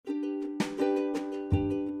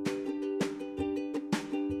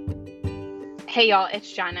Hey y'all,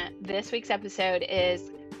 it's Jonna. This week's episode is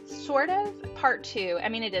sort of part two. I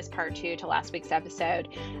mean, it is part two to last week's episode.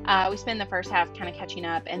 We spend the first half kind of catching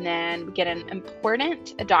up, and then we get an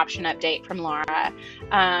important adoption update from Laura.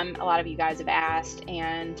 A lot of you guys have asked,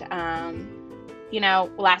 and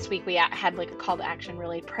last week we had like a call to action,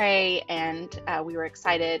 really pray, and we were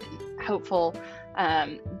excited and hopeful,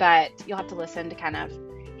 but you'll have to listen to kind of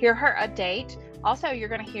hear her update. Also, you're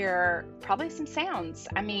going to hear probably some sounds.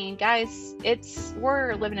 I mean, guys,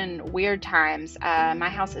 we're living in weird times. My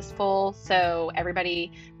house is full, so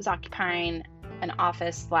everybody was occupying an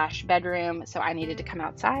office/bedroom, so I needed to come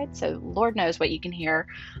outside. So Lord knows what you can hear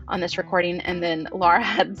on this recording. And then Laura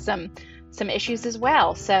had some issues as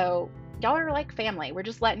well. So y'all are like family. We're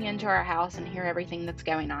just letting you into our house and hear everything that's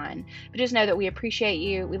going on. But just know that we appreciate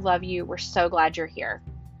you. We love you. We're so glad you're here.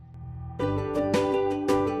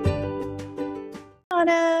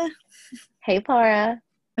 Anna. Hey, Laura.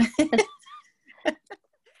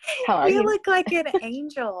 How are you? You look like an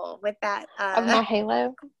angel with that. Of my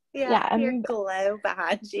halo? Yeah, your glow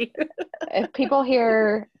behind you. If people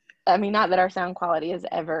hear, I mean, not that our sound quality is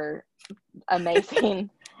ever amazing.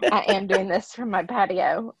 I am doing this from my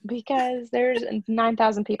patio because there's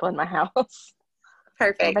 9,000 people in my house.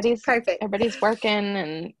 Perfect. Everybody's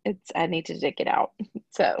working, and I need to dig it out.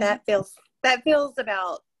 So that feels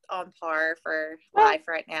about on par for life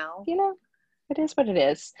right now. You know, it is what it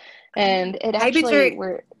is. And it actually, I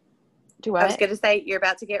was going to say, you're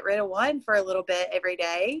about to get rid of one for a little bit every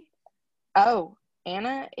day. Oh,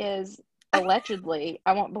 Anna is allegedly,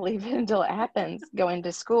 I won't believe it until it happens, going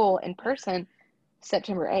to school in person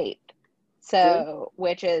September 8th. So,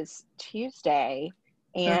 which is Tuesday.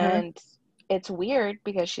 And it's weird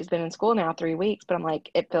because she's been in school now 3 weeks, but I'm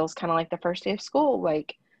like, it feels kind of like the first day of school.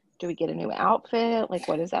 Like, do we get a new outfit? Like,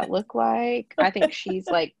 what does that look like? I think she's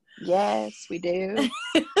like, yes, we do.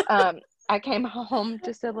 I came home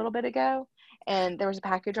just a little bit ago, and there was a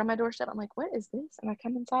package on my doorstep. I'm like, what is this? And I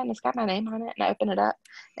come inside, and it's got my name on it, and I open it up,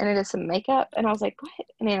 and it is some makeup. And I was like, what?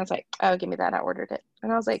 And Anna's like, oh, give me that. I ordered it.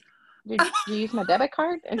 And I was like, did you use my debit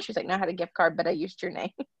card? And she's like, no, I had a gift card, but I used your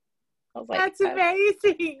name. I was like, that's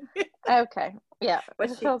amazing. Okay. Yeah.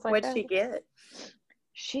 What'd she get?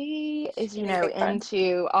 She is,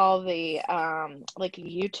 into all the like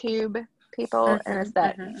YouTube people, and it's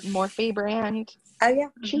that Morphe brand. Oh yeah.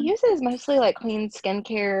 She uses mostly like clean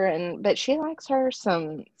skincare, but she likes her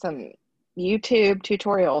some YouTube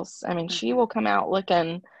tutorials. I mean, she will come out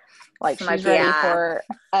looking like she's ready for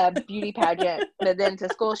a beauty pageant, but then to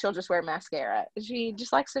school she'll just wear mascara. She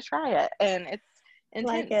just likes to try it, and it's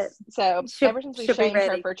intense. Like it. So ever since we shamed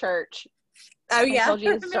her for church. Oh yeah. I told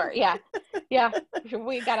you the story. Yeah.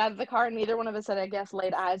 We got out of the car, and neither one of us had, I guess,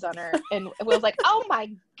 laid eyes on her. And Will was like, "Oh my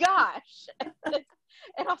gosh!" And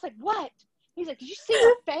I was like, "What?" He's like, "Did you see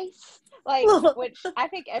her face?" Like, which I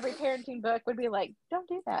think every parenting book would be like, "Don't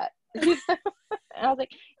do that." And I was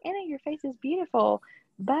like, "Anna, your face is beautiful,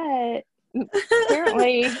 but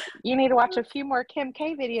apparently you need to watch a few more Kim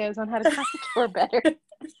K videos on how to contour better,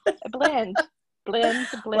 blend." Look,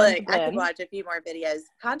 I could watch a few more videos.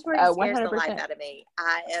 Contouring scares the life out of me.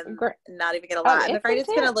 I am not even going to lie. I'm afraid it's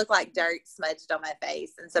going to look like dirt smudged on my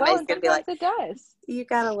face. And somebody's going to be like, it does. You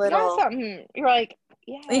got a little. You got something. You're like,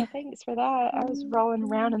 yeah, thanks for that. I was rolling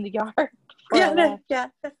around in the yard. I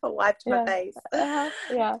wiped my face. Yeah.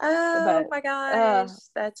 Oh my gosh.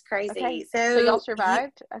 That's crazy. Okay. So y'all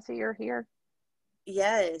survived? I see you're here.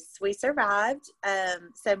 Yes, we survived.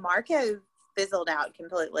 So Marco fizzled out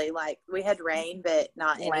completely. Like, we had rain, but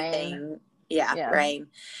not anything. Rain.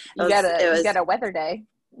 You got a weather day.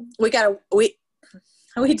 We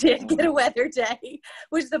did get a weather day,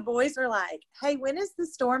 which the boys were like, hey, when is the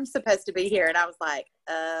storm supposed to be here? And I was like,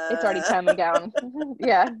 it's already coming down.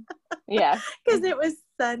 Yeah because it was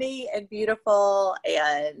sunny and beautiful,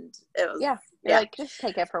 and it was like, just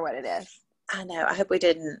take it for what it is. I know. I hope we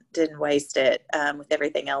didn't waste it with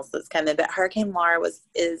everything else that's coming. But Hurricane Laura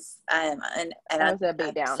and that was a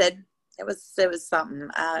beat down. Said it was something.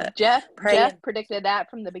 Jeff predicted that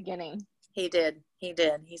from the beginning. He did. He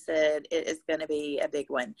said it is going to be a big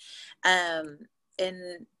one. And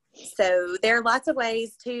so there are lots of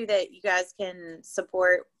ways too that you guys can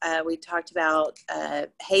support. We talked about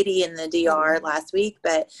Haiti and the DR last week,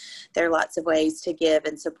 but there are lots of ways to give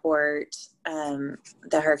and support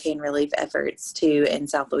the hurricane relief efforts too in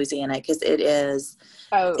South Louisiana, because it is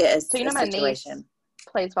so my niece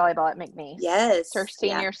plays volleyball at McNeese. Yes. It's her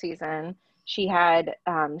senior season. She had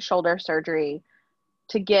shoulder surgery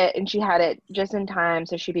and she had it just in time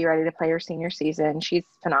so she'd be ready to play her senior season. She's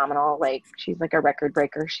phenomenal. Like, she's like a record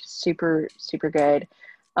breaker. She's super, super good.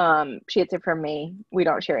 She gets it from me. We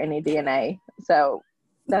don't share any DNA. So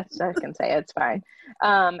I can say it's fine.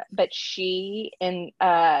 But she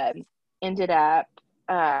ended up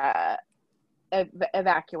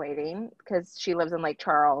evacuating because she lives in Lake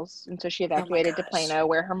Charles, and so she Oh my evacuated to gosh. Plano,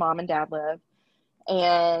 where her mom and dad live.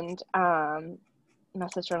 And my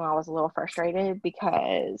sister-in-law was a little frustrated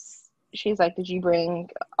because she's like, "Did you bring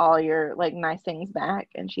all your like nice things back?"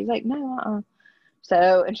 And she's like, "No."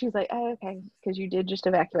 So, and she's like, "Oh, okay, because you did just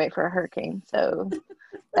evacuate for a hurricane, so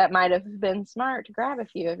that might have been smart to grab a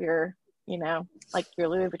few of your, like your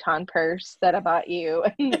Louis Vuitton purse that I bought you."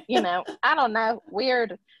 I don't know,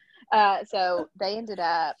 weird. So they ended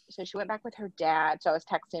up, so she went back with her dad. So I was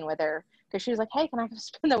texting with her because she was like, "Hey, can I go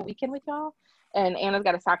spend the weekend with y'all?" And Anna's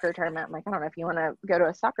got a soccer tournament. I'm like, "I don't know if you want to go to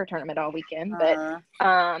a soccer tournament all weekend," but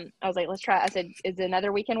I was like, "Let's try." I said, "Is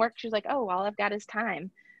another weekend work?" She's like, "Oh, all I've got is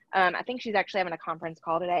time." I think she's actually having a conference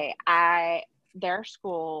call today. Their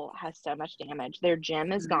school has so much damage. Their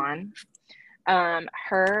gym is gone.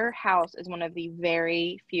 Her house is one of the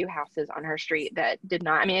very few houses on her street that did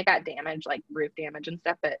not, I mean, it got damaged, like roof damage and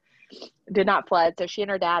stuff, but did not flood. So she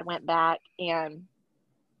and her dad went back and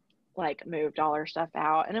like moved all her stuff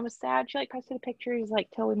out, and it was sad. She like posted a picture. He's like,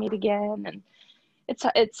 "Till we meet again." And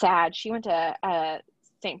it's sad. She went to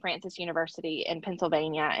St. Francis University in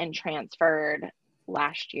Pennsylvania and transferred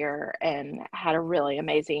last year and had a really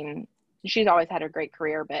amazing, she's always had a great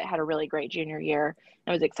career, but had a really great junior year.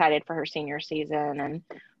 I was excited for her senior season. And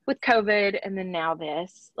with COVID and then now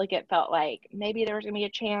this, like it felt like maybe there was going to be a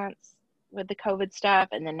chance with the COVID stuff.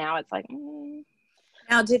 And then now it's like,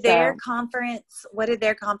 Now, So what did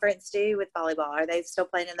their conference do with volleyball? Are they still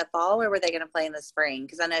playing in the fall, or were they going to play in the spring?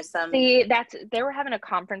 Because I know some. see, they were having a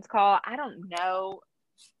conference call. I don't know.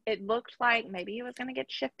 It looked like maybe it was going to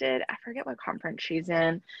get shifted. I forget what conference she's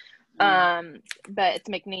in. But it's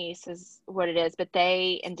McNeese is what it is. But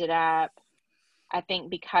they ended up, I think,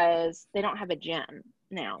 because they don't have a gym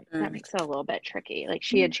now, that makes it a little bit tricky. Like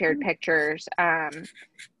she had shared pictures.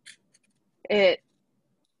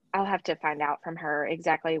 I'll have to find out from her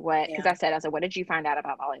exactly what, because I said, "What did you find out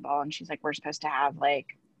about volleyball?" And she's like, "We're supposed to have like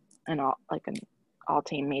an all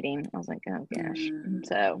team meeting." I was like, "Oh gosh."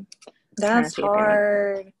 So that's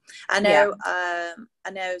hard. I know. I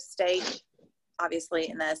know state, obviously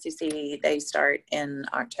in the SEC, they start in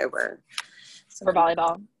October for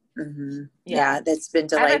volleyball. Yeah, that's been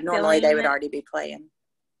delayed. Normally they would already be playing.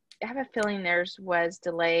 I have a feeling theirs was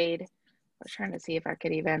delayed. I was trying to see if I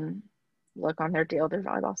could even look on their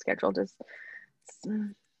volleyball schedule, just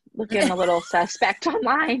looking a little suspect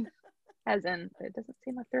online, as in it doesn't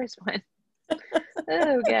seem like there is one.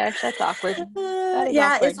 Oh gosh, that's awkward.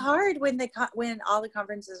 Awkward. It's hard when all the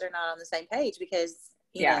conferences are not on the same page, because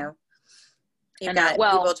you know you've got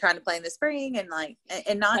people trying to play in the spring and not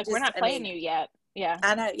like, just we're not playing you yet. Yeah,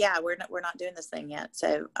 I know. Yeah, we're not doing this thing yet.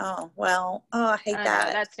 So I hate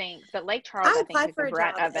that. That stinks. But Lake Charles, I think, took the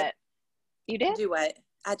brunt of it. You did? Do what?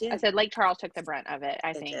 I did. I said Lake Charles took the brunt of it,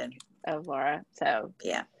 I think, of Laura. So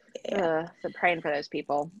yeah. So praying for those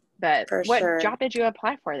people. But job did you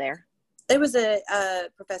apply for there? It was a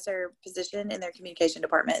professor position in their communication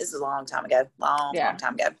department. This is a long time ago. Long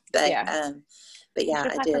time ago. But yeah,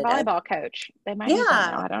 I did. For volleyball coach. They might use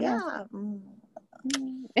that now. I don't know.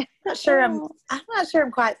 I'm not sure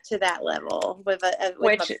I'm quite to that level with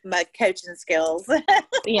my coaching skills.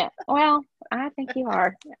 Yeah. Well, I think you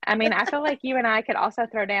are. I mean, I feel like you and I could also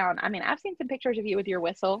throw down. I mean, I've seen some pictures of you with your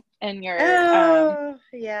whistle and your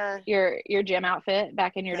your gym outfit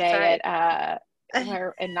back in your day at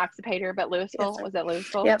in Noxapater, but Louisville. Was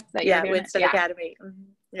itLouisville? Yep. Winston Academy.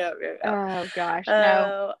 Yep. Oh gosh.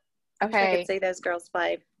 No. Okay. I could see those girls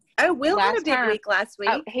play. Oh, Will had a big week last week.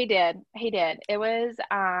 Oh, he did. It was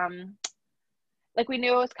like we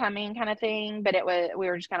knew it was coming kind of thing, but we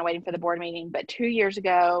were just kind of waiting for the board meeting. But 2 years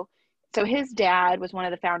ago, so his dad was one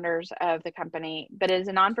of the founders of the company, but it is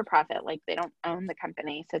a non-for-profit. Like they don't own the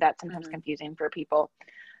company, so that's sometimes confusing for people.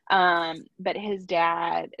 But his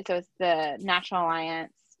dad, so it's the National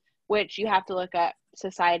Alliance, which you have to look up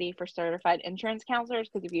Society for Certified Insurance Counselors,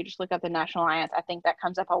 because if you just look up the National Alliance, I think that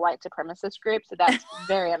comes up a white supremacist group. So that's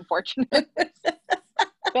very unfortunate.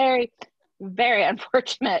 Very, very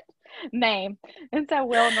unfortunate name. And so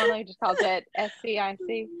Will normally just calls it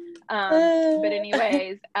SCIC. But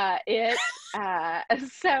anyways,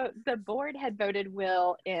 so the board had voted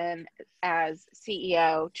Will in as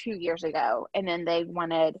CEO 2 years ago, and then they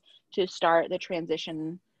wanted to start the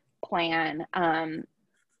transition plan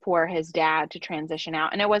for his dad to transition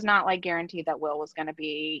out. And it was not like guaranteed that Will was going to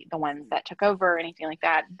be the one that took over or anything like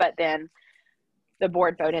that. But then the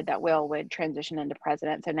board voted that Will would transition into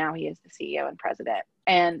president. So now he is the CEO and president.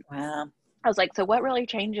 And I was like, so what really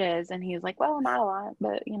changes? And he was like, well, not a lot,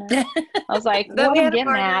 but I was like, But what we I'm had a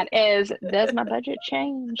getting party. at is, does my budget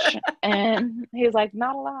change? And he was like,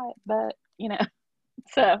 not a lot, but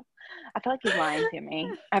so I feel like he's lying to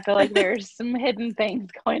me. I feel like there's some hidden things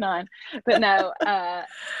going on, but no,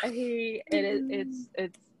 it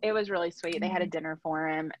was really sweet. They had a dinner for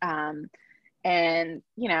him. And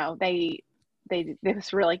it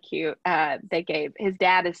was really cute. His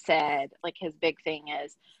dad has said, like, his big thing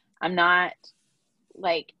is, I'm not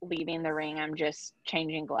like leaving the ring, I'm just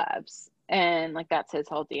changing gloves, and like that's his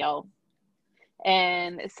whole deal.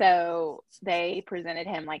 And so they presented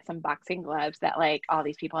him like some boxing gloves that like all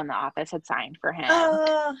these people in the office had signed for him.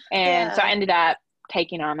 Oh, And so I yeah. ended up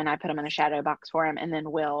taking them, and I put them in a shadow box for him. And then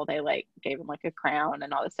they like gave him like a crown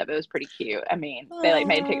and all this stuff. It was pretty cute. I mean, they like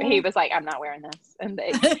made pictures. He was like, I'm not wearing this. And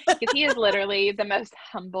because he is literally the most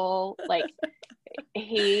humble, like,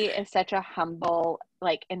 he is such a humble,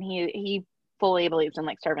 like, and he fully believes in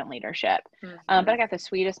like servant leadership. But I got the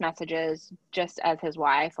sweetest messages just as his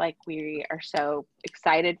wife. Like, we are so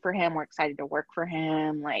excited for him. We're excited to work for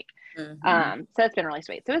him. Like, so it's been really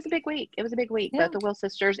sweet. So it was a big week. Yeah. Both the Will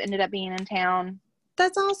sisters ended up being in town.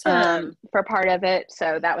 That's awesome. For part of it.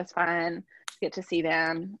 So that was fun to get to see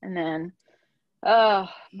them. And then,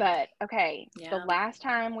 but okay. Yeah. The last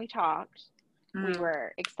time we talked, we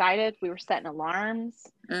were excited. We were setting alarms.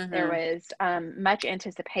 There was much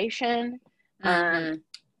anticipation.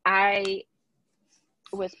 I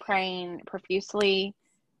was praying profusely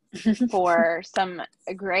for some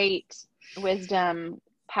great wisdom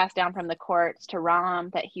passed down from the courts to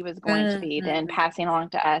Ram that he was going to be then passing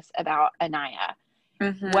along to us about Anaya.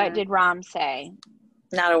 What did Ram say?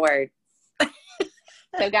 Not a word.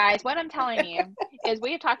 So guys, what I'm telling you is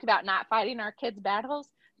we have talked about not fighting our kids' battles,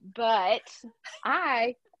 but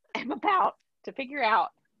I am about to figure out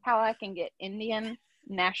how I can get Indian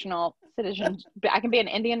national citizens. I can be an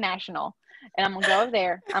Indian national, and I'm going to go over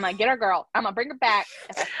there. I'm going to get our girl. I'm going to bring her back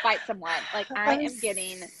if I fight someone. Like, I am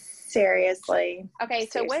getting... Seriously. Okay,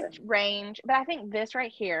 so which range... But I think this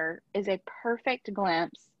right here is a perfect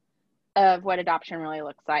glimpse of what adoption really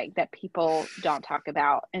looks like that people don't talk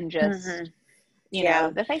about, and just...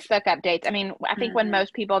 the Facebook updates. I mean, I think when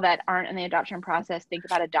most people that aren't in the adoption process think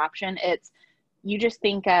about adoption, you just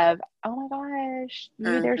think of, oh my gosh,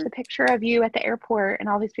 there's the picture of you at the airport and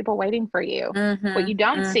all these people waiting for you. What you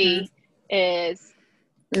don't see is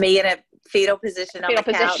me in a fetal position on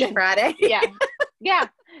the couch Friday. Yeah.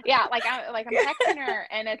 Like I'm texting her,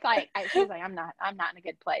 and it's like, she's like, I'm not in a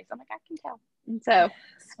good place. I'm like, I can tell. And so,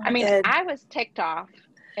 I mean, I was ticked off,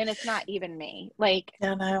 and it's not even me. Like,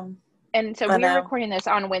 I know. And so we are recording this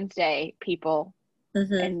on Wednesday, people.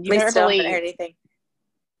 And you we better still believe. haven't heard anything.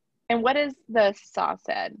 And what is the saw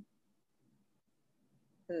said?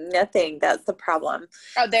 Nothing. That's the problem.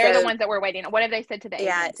 Oh, they're the ones that we're waiting on. What have they said to the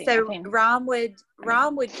agency? So Rom would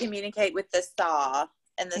communicate with the saw,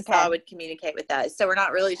 and the saw would communicate with us. So we're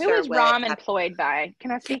not really sure. Who is Rom employed by?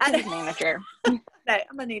 Can I speak to his manager? No,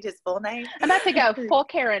 I'm gonna need his full name. I'm about to go full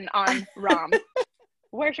Karen on Rom.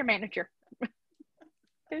 Where's your manager?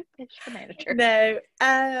 Who is your manager? No.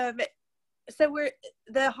 So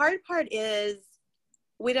the hard part is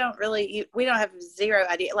we don't have zero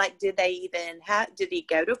idea. Like, did he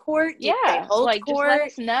go to court? Did they hold court? Just let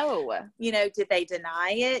us know. Did they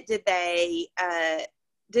deny it? Did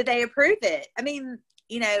they approve it? I mean,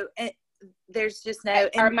 there's just no.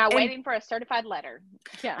 Or am I waiting for a certified letter?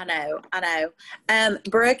 Yeah, I know.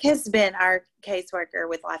 Brooke has been our caseworker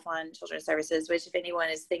with Lifeline Children's Services, which, if anyone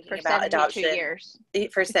is thinking about adoption,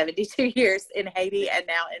 for 72 years in Haiti, and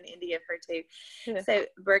now in India for 2. Yeah. So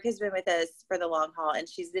Brooke has been with us for the long haul, and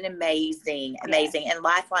she's been amazing. And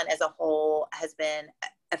Lifeline as a whole has been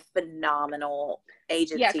a phenomenal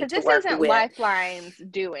agency. Yeah, because this isn't Lifeline's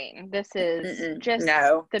doing. This is just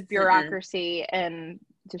the bureaucracy and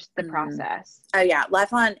just the process. Oh yeah,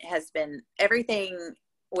 Lifeline has been everything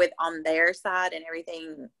on their side and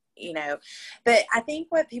everything, but I think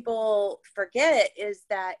what people forget is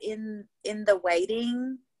that in the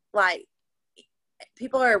waiting, like,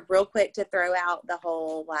 people are real quick to throw out the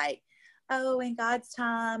whole, like, oh, in God's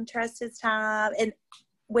time, trust his time, and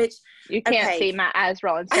which you can't see my eyes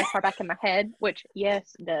rolling so far back in my head, which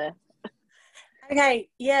yes, duh. Okay,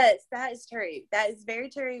 yes, that is true. That is very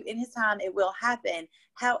true. In his time, it will happen.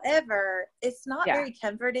 However, it's not very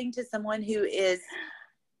comforting to someone who is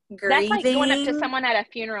grieving. That's like going up to someone at a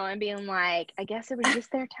funeral and being like, I guess it was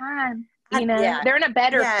just their time. They're in a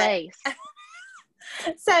better place.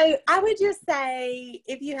 So I would just say,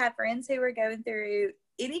 if you have friends who are going through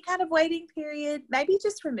any kind of waiting period, maybe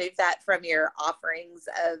just remove that from your offerings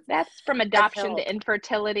of. That's from adoption to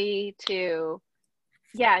infertility to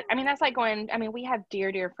Yeah, I mean, that's like going, I mean, we have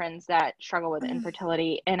dear friends that struggle with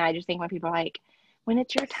infertility, and I just think when people are like, when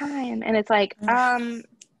it's your time, and it's like,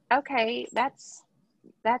 okay, that's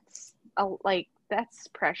that's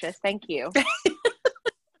precious. Thank you.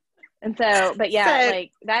 And so, but yeah, So,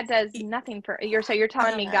 like that does nothing for so you're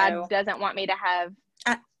telling me God doesn't want me to have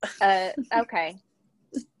okay.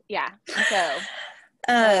 Yeah. So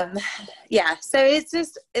yeah, so it's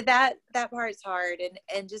just that part's hard,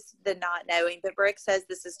 and just the not knowing. But Brooke says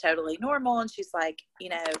this is totally normal, and she's like, to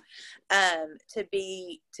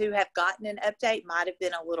have gotten an update might have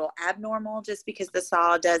been a little abnormal, just because the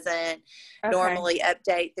saw doesn't normally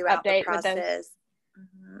update throughout the process.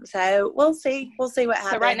 So we'll see what happens.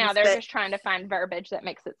 So right now they're just trying to find verbiage that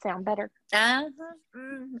makes it sound better. No,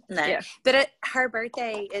 yeah. But her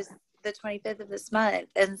birthday is the 25th of this month,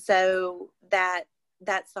 and so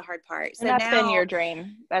that's the hard part. So and that's been your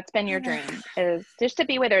dream. That's been your dream, is just to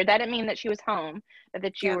be with her. That didn't mean that she was home, but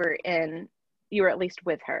that you were at least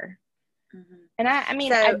with her. And I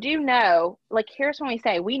mean, I do know, like, here's when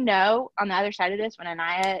we know on the other side of this, when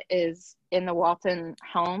Anaya is in the Walton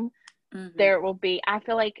home, there will be, I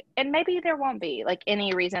feel like, and maybe there won't be like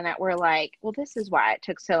any reason that we're like, well, this is why it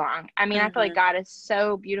took so long. I mean, I feel like God has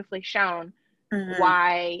so beautifully shown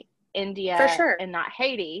why India for sure, and not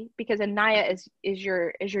Haiti, because Anaya is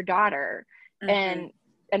your daughter, and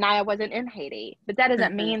Anaya wasn't in Haiti, but that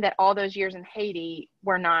doesn't mean that all those years in Haiti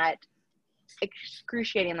were not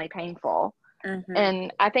excruciatingly painful.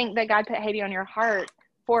 And I think that God put Haiti on your heart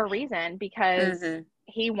for a reason, because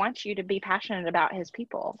he wants you to be passionate about his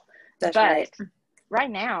people. That's but right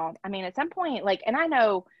now, I mean, at some point, like, and I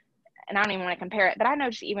know, and I don't even want to compare it, but I know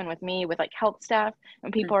just even with me with like health stuff,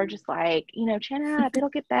 when people are just like, chin up, it'll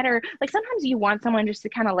get better. Like sometimes you want someone just to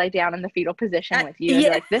kind of lay down in the fetal position with you and be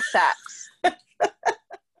like, this sucks.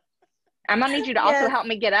 I'm going to need you to also help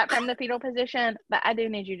me get up from the fetal position, but I do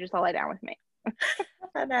need you just to lay down with me.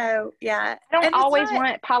 I know. Yeah. I don't always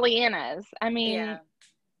want Pollyannas. I mean,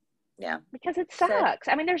 yeah, because it sucks.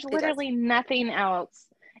 I mean, there's literally nothing else.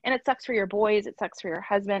 And it sucks for your boys. It sucks for your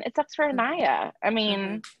husband. It sucks for Anaya. I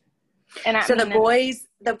mean,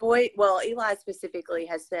 the boy, well, Eli specifically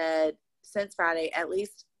has said since Friday, at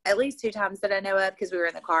least 2 times that I know of, because we were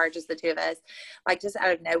in the car, just the two of us, like just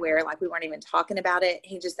out of nowhere, like we weren't even talking about it.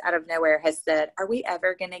 He just out of nowhere has said, is she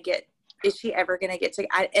ever going to get to,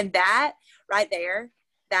 and that right there,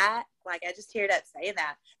 that, like, I just teared up saying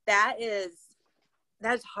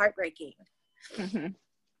that's heartbreaking.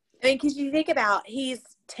 I mean, because you think about, he's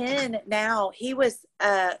 10 now. He was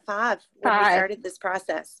 5 when we started this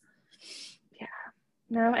process. Yeah.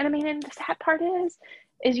 No, and I mean, and the sad part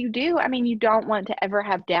is you don't want to ever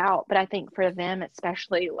have doubt. But I think for them,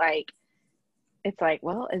 especially, like, it's like,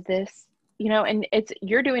 well, is this, and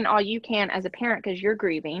you're doing all you can as a parent because you're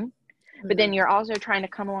grieving. But then you're also trying to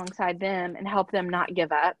come alongside them and help them not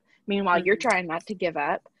give up. Meanwhile, you're trying not to give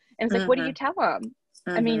up. And it's like, what do you tell them?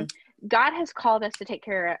 I mean, God has called us to take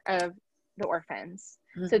care of the orphans.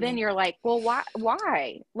 So then you're like, well,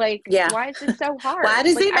 why? Like, why is this so hard? Why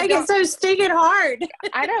does he make it so stinking hard?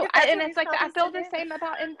 I know. And it's like, I feel the same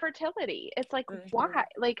about infertility. It's like, why?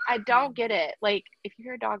 Like, I don't get it. Like, if you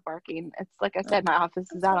hear a dog barking, it's like I said, my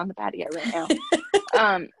office is out on the patio right now.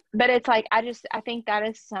 But it's like, I think that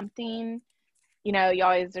is something,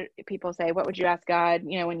 people say, what would you ask God,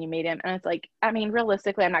 when you meet him? And it's like, I mean,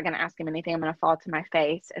 realistically, I'm not going to ask him anything. I'm going to fall to my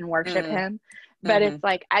face and worship him. But it's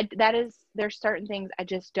like, there's certain things I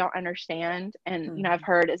just don't understand. And, I've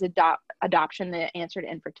heard is adoption the answer to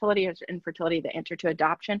infertility, or is infertility the answer to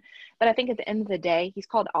adoption? But I think at the end of the day, he's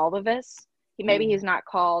called all of us. Maybe he's not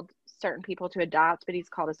called certain people to adopt, but he's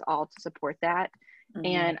called us all to support that.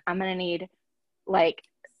 And I'm going to need, like,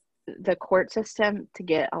 the court system to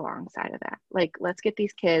get alongside of that. Like, let's get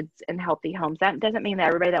these kids in healthy homes. That doesn't mean that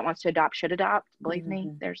everybody that wants to adopt should adopt. Believe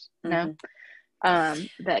me, there's no.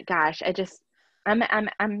 But gosh,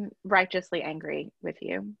 I'm righteously angry with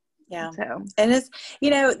you. Yeah. So, and it's,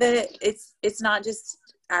 it's not just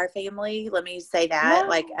our family. Let me say that. No.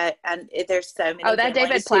 Like, and there's so many. Oh, that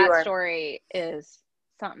David Platt story is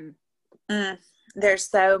something. There's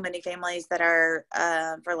so many families that are,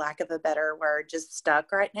 for lack of a better word, just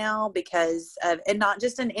stuck right now because of, and not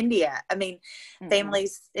just in India. I mean,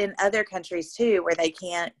 families in other countries too, where they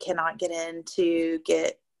cannot get in to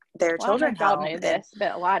get their children home. Knew this,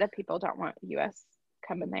 but a lot of people don't want U.S.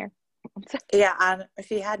 coming there. Yeah,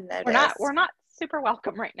 if you hadn't noticed, we're not super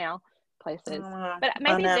welcome right now, places. But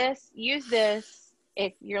maybe use this.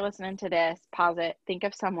 If you're listening to this, pause it, think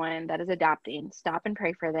of someone that is adopting, stop and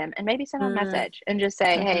pray for them, and maybe send a message and just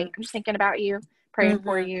say, hey, I'm just thinking about you, praying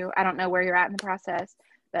for you. I don't know where you're at in the process,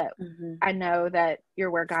 but I know that you're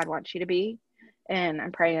where God wants you to be. and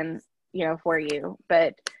I'm praying, for you.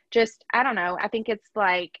 But just, I don't know. I think it's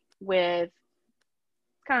like with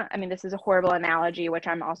this is a horrible analogy, which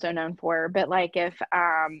I'm also known for, but like if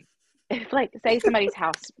like say somebody's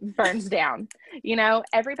house burns down,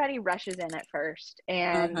 everybody rushes in at first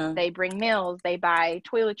and they bring meals, they buy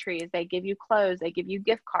toiletries, they give you clothes, they give you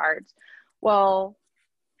gift cards. Well,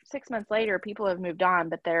 6 months later, people have moved on,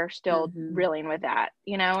 but they're still reeling with that,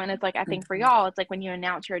 and it's like, I think for y'all, it's like when you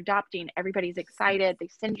announce you're adopting, everybody's excited. They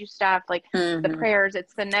send you stuff like the prayers,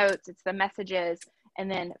 it's the notes, it's the messages.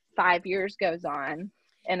 And then 5 years goes on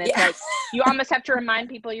and it's like, you almost have to remind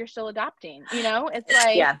people you're still adopting, it's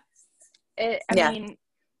like, I mean,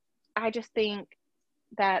 I just think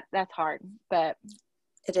that that's hard, but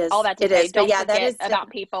it is, all that to say, don't forget about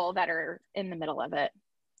people that are in the middle of it.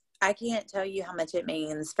 I can't tell you how much it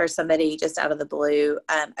means for somebody just out of the blue.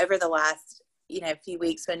 Over the last, few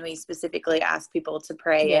weeks when we specifically asked people to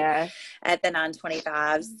pray at the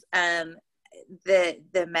 925s,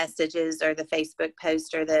 the messages or the Facebook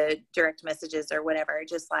post or the direct messages or whatever,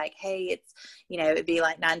 just like, hey, it's, it'd be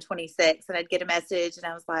like 926 and I'd get a message and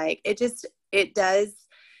I was like, it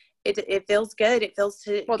feels good. It feels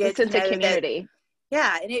good it's a community.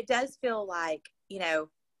 And it does feel like,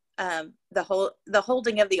 the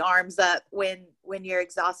holding of the arms up when you're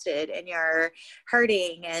exhausted and you're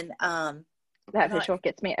hurting, and that visual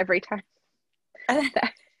gets me every time.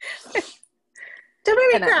 Don't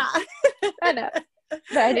make me cry. I know,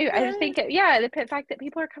 but I do. I just think the fact that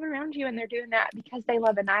people are coming around you and they're doing that because they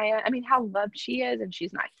love Anaya. I mean, how loved she is, and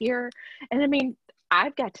she's not here. And I mean,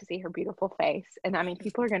 I've got to see her beautiful face, and I mean,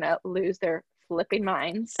 people are gonna lose their flipping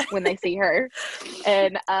minds when they see her.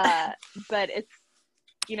 And but it's,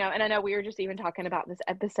 and I know we were just even talking about this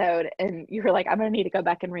episode and you were like, I'm going to need to go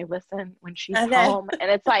back and re-listen when she's home. And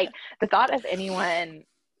it's like the thought of anyone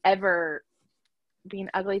ever being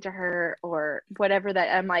ugly to her or whatever,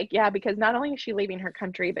 that I'm like, because not only is she leaving her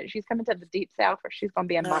country, but she's coming to the deep South where she's going to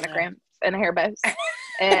be in monograms and hair bows.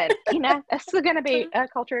 And, that's going to be a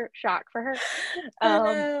culture shock for her.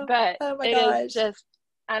 But it is just,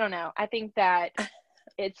 I don't know. I think that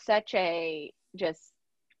it's such a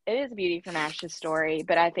it is Beauty from Ashes story,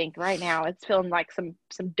 but I think right now it's feeling like some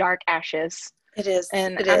dark ashes. It is.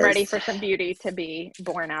 And I'm ready for some beauty to be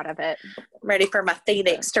born out of it. I'm ready for my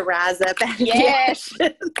phoenix to rise up. Yes.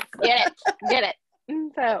 Get it.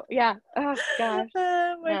 So, yeah. Oh, gosh.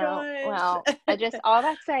 Oh, my gosh. Well, all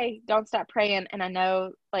that say, don't stop praying. And I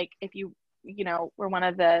know, like, if you were one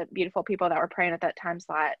of the beautiful people that were praying at that time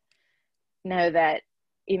slot, know that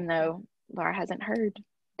even though Laura hasn't heard,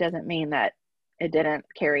 doesn't mean that it didn't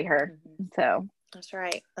carry her. So that's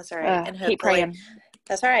right. And keep praying.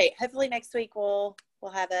 That's right. Hopefully next week we'll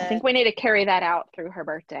have I think we need to carry that out through her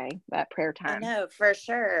birthday, that prayer time. I know, for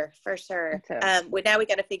sure. So, now we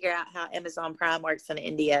got to figure out how Amazon Prime works in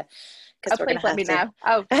India. Please let me know.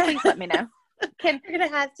 We're gonna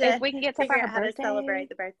have to. If we can get to her birthday, to celebrate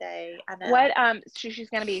the birthday. I know. What? She's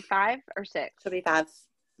gonna be 5 or 6. She'll be 5.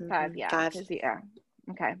 5. Yeah. 5. Yeah.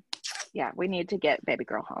 Okay. Yeah, we need to get baby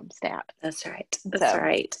girl home stat. That's right. But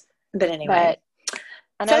anyway,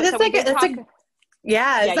 I know. So this is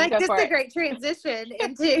a great transition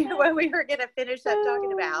into what we were going to finish up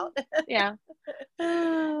talking about. Yeah.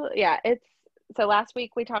 It's so last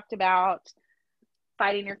week we talked about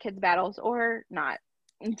fighting your kids' battles or not.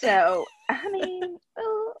 And so, I mean,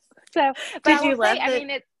 did you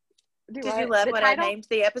love what I named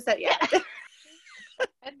the episode? Yeah.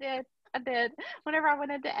 I did. Whenever I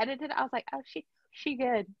wanted to edit it, I was like, oh, she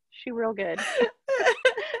good. She real good.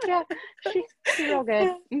 Yeah, she real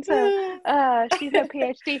good. And so she's a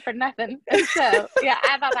PhD for nothing. And so, yeah,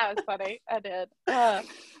 I thought that was funny. I did.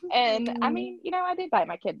 And I mean, I did bite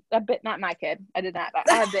my kid. Not my kid. I did not.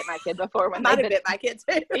 I bit my kid before. When I bit my kid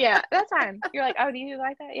too. Yeah, that's fine. You're like, oh, do you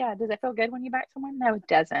like that? Yeah. Does it feel good when you bite someone? No, it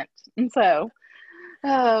doesn't. And so,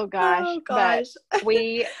 oh gosh. But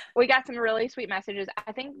we got some really sweet messages.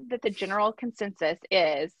 I think that the general consensus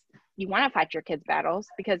is you want to fight your kids' battles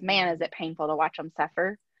because, man, is it painful to watch them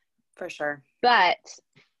suffer. For sure. But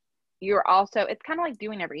you're also, it's kind of like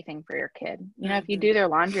doing everything for your kid. If you do their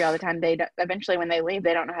laundry all the time, eventually when they leave,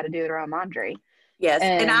 they don't know how to do their own laundry. Yes.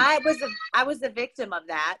 And I was a victim of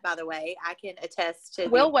that, by the way. I can attest to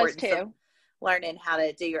Will was too. Learning how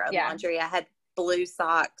to do your own laundry. I had blue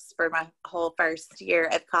socks for my whole first year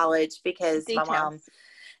of college because my mom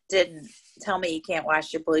didn't tell me you can't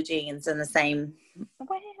wash your blue jeans in the same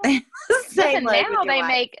same now they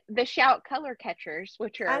make the Shout color catchers,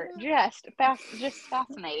 which are just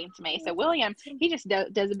fascinating to me. So William, he just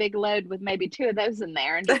does a big load with maybe 2 of those in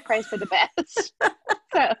there and just prays for the best.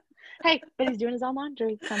 So hey, but he's doing his own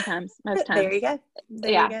laundry sometimes, most times.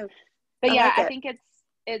 There you go. But I yeah, like I it. think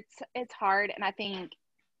it's hard, and I think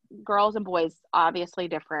girls and boys obviously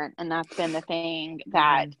different, and that's been the thing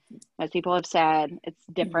that most people have said. It's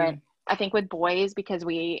different. I think with boys, because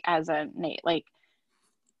we as a like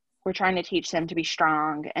we're trying to teach them to be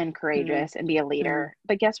strong and courageous and be a leader.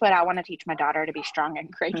 But guess what? I want to teach my daughter to be strong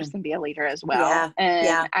and courageous and be a leader as well. Yeah. And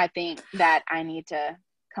Yeah. I think that I need to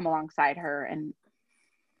come alongside her and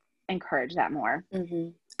encourage that more.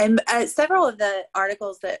 And several of the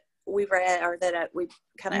articles that we've read, or that we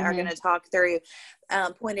kind of are going to talk through,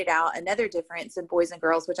 pointed out another difference in boys and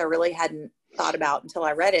girls, which I really hadn't thought about until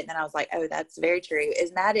I read it. And then I was like, oh, that's very true.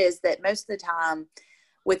 And that is that most of the time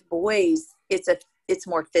with boys, it's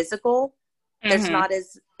more physical. There's not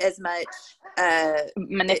as much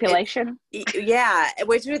manipulation.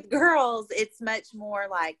 Which with girls, it's much more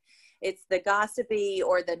like it's the gossipy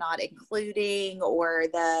or the not including or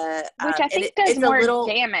the which I think does more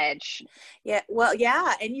damage. Yeah, well,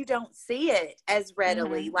 yeah, and you don't see it as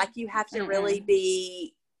readily. Like you have to really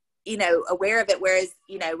be, aware of it. Whereas,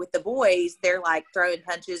 with the boys, they're like throwing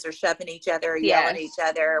punches or shoving each other or yelling at each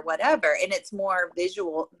other or whatever, and it's more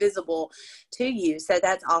visible to you. So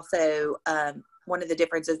that's also one of the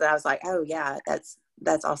differences that I was like, oh yeah, that's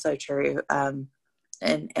also true. And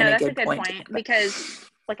that's a good point because,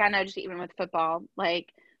 like, I know just even with football,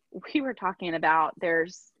 like we were talking about,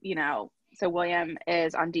 there's, so William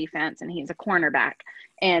is on defense and he's a cornerback.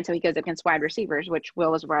 And so he goes against wide receivers, which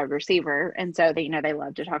Will is a wide receiver. And so they, they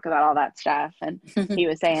love to talk about all that stuff. And he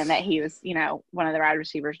was saying that he was, one of the wide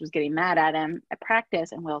receivers was getting mad at him at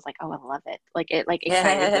practice. And Will's like, oh, I love it. Like it, like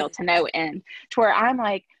excited Will to no end, to where I'm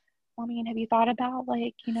like, well, I mean, have you thought about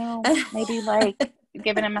like, maybe like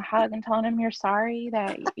giving him a hug and telling him you're sorry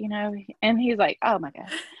that, and he's like, oh my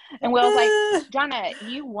gosh. And Will's like, Jonna,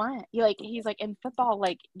 he's like, in football,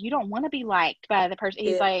 like, you don't want to be liked by the person.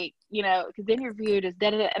 He's like, because then you're viewed as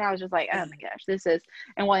da-da-da. And I was just like, oh my gosh,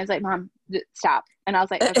 and William's like, Mom, stop. And I was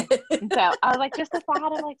like, okay. And so I was like, just the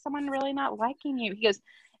thought of like someone really not liking you. He goes,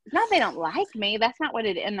 it's not they don't like me. That's not what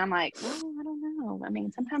it is. And I'm like, well, I don't know. I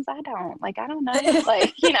mean, sometimes I don't. Like, I don't know.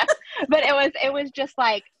 Like, but it was just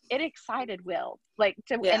like, it excited Will. Like,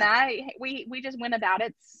 and we just went about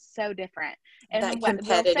it so different. And that what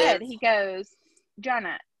Will said, he goes,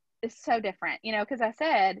 Jonna, it's so different. Because I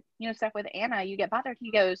said, stuff with Anna, you get bothered. He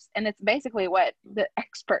goes, and it's basically what the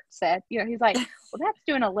expert said. He's like, well, that's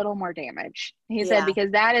doing a little more damage. He said, because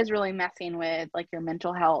that is really messing with like your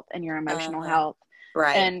mental health and your emotional health.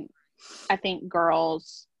 Right. And I think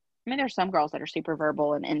girls, there's some girls that are super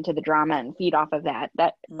verbal and into the drama and feed off of that.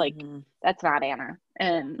 That like, that's not Anna.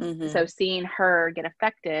 And so seeing her get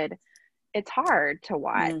affected, it's hard to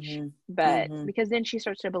watch, but because then she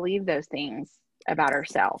starts to believe those things about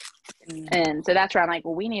herself. And so that's where I'm like,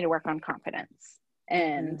 well, we need to work on confidence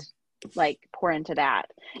and like pour into that.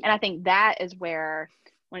 And I think that is where,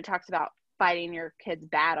 when it talks about fighting your kids'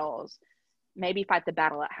 battles, maybe fight the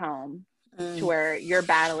battle at home. To where you're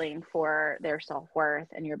battling for their self-worth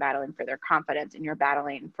and you're battling for their confidence and you're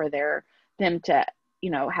battling for them to,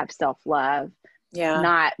 have self-love. Yeah.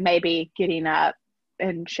 Not maybe getting up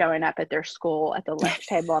and showing up at their school at the lunch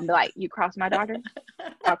table and be like, you cross my daughter,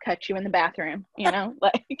 I'll cut you in the bathroom,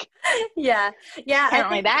 like. Yeah. Yeah.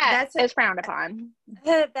 Apparently that is frowned upon.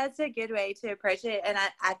 That's a good way to approach it. And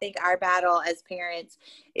I think our battle as parents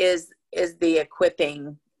is the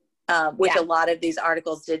equipping, which a lot of these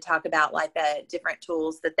articles did talk about, like the different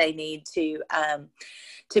tools that they need to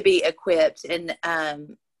be equipped. And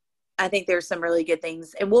I think there's some really good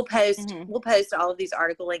things, and we'll post all of these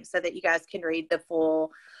article links so that you guys can read the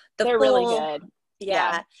full. They're really good.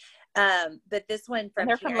 Yeah. But this one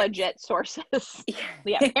they're from legit sources.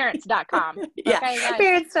 Parents.com. Yeah. Okay,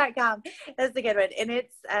 parents.com. That's a good one. And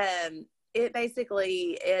it's, it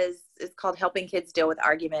basically is called Helping Kids Deal with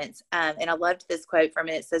Arguments. And I loved this quote from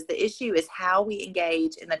it. It says, the issue is how we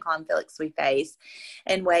engage in the conflicts we face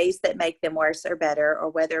in ways that make them worse or better, or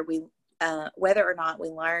whether or not we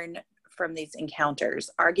learn from these encounters.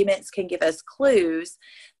 Arguments can give us clues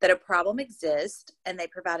that a problem exists, and they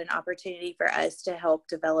provide an opportunity for us to help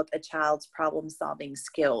develop a child's problem-solving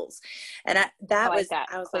skills. And I was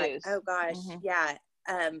like, oh gosh, yeah.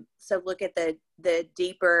 So look at the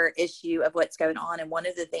deeper issue of what's going on. And one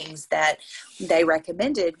of the things that they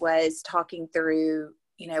recommended was talking through,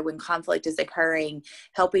 when conflict is occurring,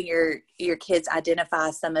 helping your kids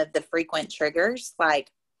identify some of the frequent triggers,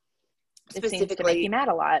 like specifically, it seems to make you mad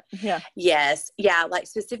a lot. Yeah. Yes. Yeah. Like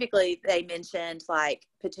specifically, they mentioned like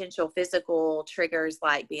potential physical triggers,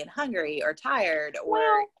 like being hungry or tired, or,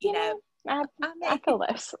 I feel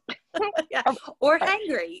this. Yeah. Or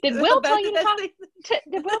hangry. Did Will tell you to talk?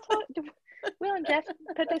 Did Will tell? Will and Jeff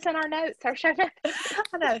put this in our notes, our show notes.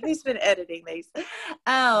 I know who's been editing these. But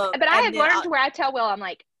I have learned where I tell Will, I'm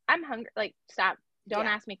like, I'm hungry. Like, stop. Don't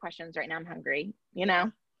ask me questions right now. I'm hungry. You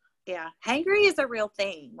know? Yeah. Hangry is a real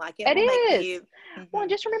thing. Like it is. Make you, Well,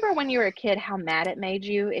 just remember when you were a kid, how mad it made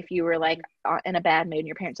you if you were like in a bad mood and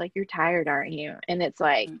your parents like, you're tired, aren't you? And it's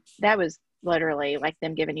like, that was literally like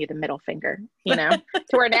them giving you the middle finger, you know,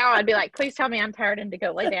 to where now I'd be like, please tell me I'm tired and to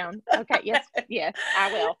go lay down. Okay. Yes,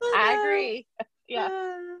 I will. I agree.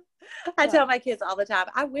 Yeah. I tell my kids all the time,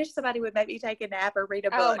 I wish somebody would make me take a nap or read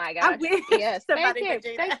a book. Oh my gosh. I wish somebody would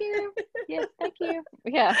do that. Thank you. Yes, thank you.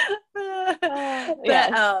 Yeah. But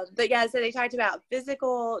yeah, so they talked about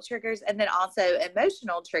physical triggers and then also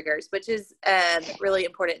emotional triggers, which is really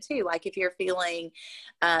important too. Like if you're feeling,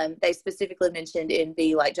 they specifically mentioned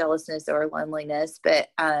envy, like jealousness or loneliness, but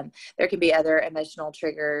there can be other emotional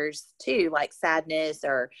triggers too, like sadness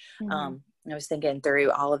or I was thinking through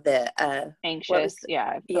all of the anxious,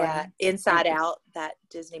 Inside Out, that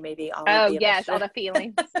Disney movie. All the feelings, all the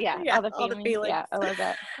feelings. Yeah, I love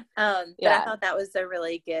that. But I thought that was a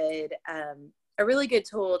really good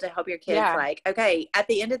tool to help your kids. Like, okay, at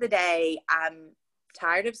the end of the day, I'm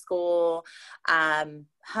tired of school. I'm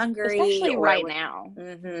hungry, especially right now.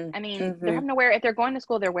 I mean, they're having to wear. If they're going to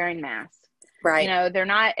school, they're wearing masks. Right. You know, they're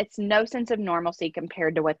not, it's no sense of normalcy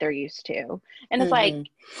compared to what they're used to. And it's like,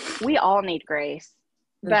 we all need grace,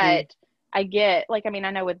 but I get like, I mean,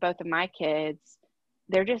 I know with both of my kids,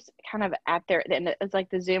 they're just kind of at their, and it's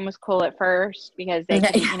like the Zoom was cool at first because they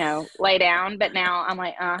could, you know, lay down, but now I'm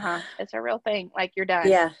like, it's a real thing. Like you're done.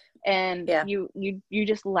 Yeah. And you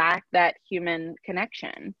just lack that human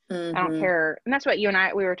connection. I don't care. And that's what you and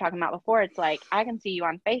we were talking about before. It's like, I can see you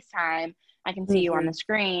on FaceTime. I can see you on the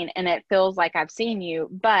screen and it feels like I've seen you,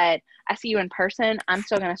 but I see you in person. I'm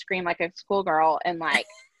still going to scream like a schoolgirl and like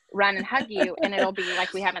run and hug you. And it'll be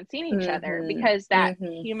like, we haven't seen each other because that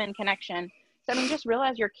human connection. So I mean, just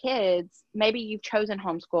realize your kids, maybe you've chosen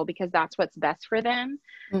homeschool because that's what's best for them.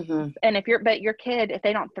 And but your kid, if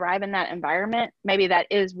they don't thrive in that environment, maybe that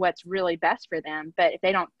is what's really best for them. But if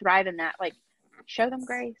they don't thrive in that, like show them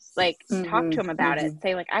grace, like talk to them about it.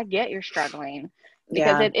 Say like, I get you're struggling.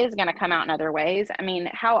 Because it is going to come out in other ways. I mean,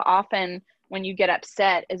 how often when you get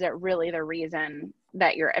upset, is it really the reason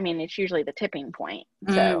that it's usually the tipping point.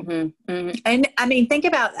 So, and I mean, think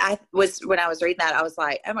about, when I was reading that, I was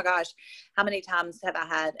like, oh my gosh, how many times have I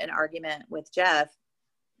had an argument with Jeff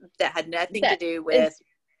that had nothing to do with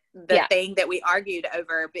the thing that we argued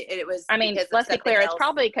over, but it was, I mean, let's be clear. It's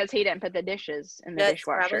probably because he didn't put the dishes in the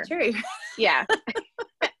dishwasher. That's probably true. Yeah.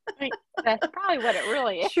 That's probably what it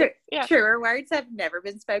really is. Truer words have never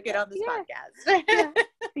been spoken on this podcast.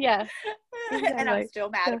 Yeah. Exactly. And I'm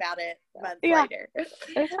still mad about it months later.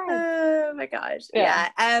 Oh my gosh.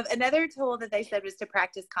 Another tool that they said was to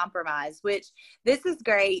practice compromise, which this is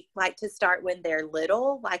great, like to start when they're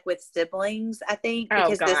little, like with siblings, I think,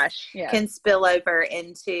 because this can spill over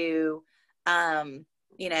into,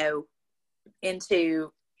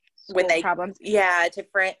 into when they problems to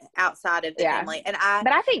friend outside of the family. And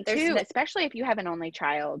but I think too, especially if you have an only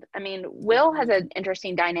child, I mean, Will has an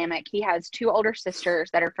interesting dynamic. He has two older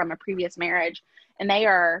sisters that are from a previous marriage, and they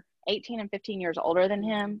are 18 and 15 years older than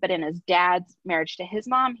him, but in his dad's marriage to his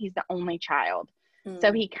mom, he's the only child.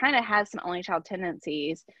 So he kind of has some only child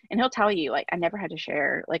tendencies, and he'll tell you like, I never had to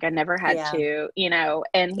share, like I never had to,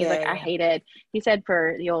 and he's like, I hated, he said,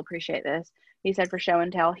 you'll appreciate this. He said for show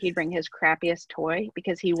and tell, he'd bring his crappiest toy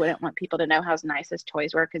because he wouldn't want people to know how nice his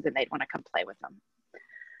toys were because then they'd want to come play with them.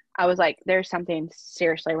 I was like, there's something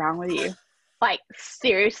seriously wrong with you. Like,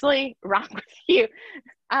 seriously wrong with you.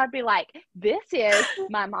 I'd be like, this is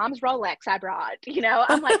my mom's Rolex I brought.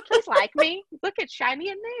 I'm like, please like me. Look, it's shiny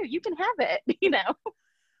and new. You can have it,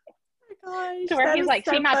 Oh my gosh, to where he's like,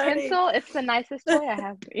 so see my pencil? It's the nicest toy I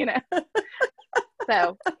have,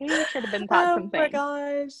 So he should have been taught some things. Oh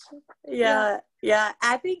my gosh. Yeah.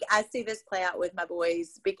 I think I see this play out with my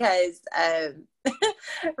boys because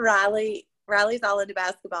Riley's all into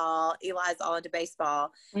basketball. Eli's all into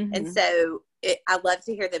baseball. And so I love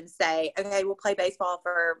to hear them say, okay, we'll play baseball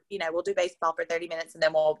for, we'll do baseball for 30 minutes and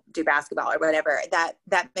then we'll do basketball or whatever.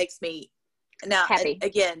 That makes me happy.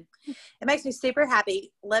 Again, it makes me super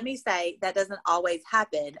happy. Let me say that doesn't always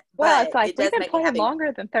happen. Well, it's like we've been playing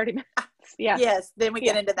longer than 30 minutes. Yeah. Yes. Then we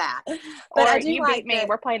get into that. But I do you beat me.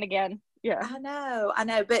 We're playing again. Yeah. I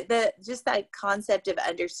know. But just that concept of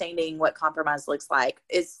understanding what compromise looks like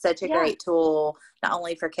is such a great tool, not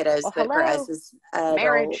only for kiddos, but for us as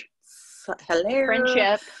marriage, hello,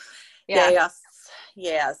 friendship. Yes.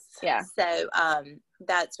 Yes. Yeah. So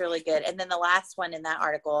that's really good. And then the last one in that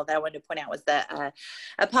article that I wanted to point out was the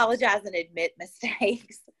apologize and admit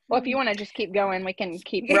mistakes. Well, if you want to just keep going, we can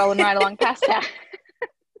keep rolling right along past that.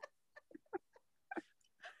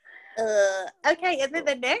 Okay, and then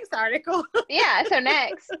the next article. Yeah, so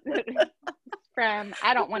next from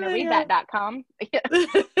I don't want to read that.com.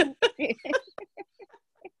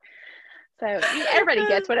 So everybody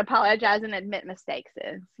gets what apologize and admit mistakes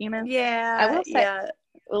is, you know? Yeah. I will say, yeah.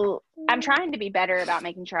 well, I'm trying to be better about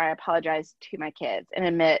making sure I apologize to my kids and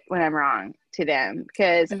admit when I'm wrong to them,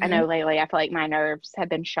 because I know lately I feel like my nerves have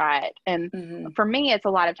been shot. And for me, it's a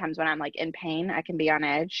lot of times when I'm like in pain, I can be on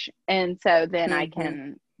edge. And so then I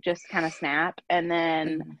can just kind of snap. And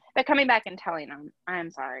then but coming back and telling them, I'm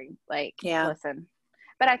sorry, like, listen.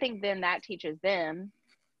 But I think then that teaches them,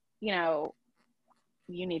 you know,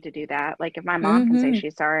 you need to do that. Like if my mom can say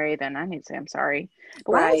she's sorry, then I need to say I'm sorry.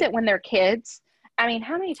 But why is it when they're kids? I mean,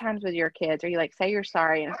 how many times with your kids are you like, say you're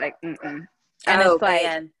sorry, and it's like, and it's like,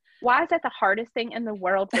 man. Why is that the hardest thing in the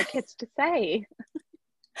world for kids to say?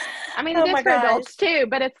 I mean, it is for adults too,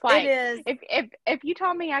 but it's like, if you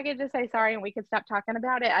told me I could just say sorry and we could stop talking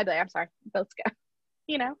about it, I'd be like, I'm sorry, let's go.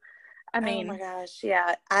 You know? I mean, oh my gosh,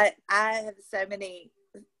 yeah. I have so many.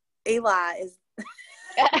 Eli is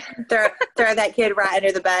throw that kid right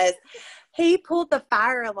under the bus. He pulled the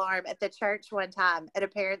fire alarm at the church one time at a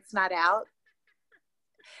parents' night out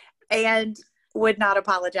and would not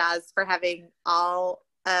apologize for having all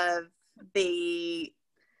of the,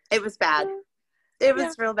 it was bad. It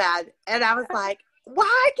was real bad. And I was like,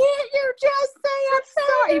 why can't you just say I'm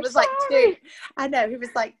sorry? He was like 2. I know, he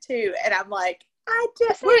was like 2. And I'm like,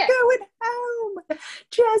 we're going home.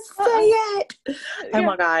 Just say it. Oh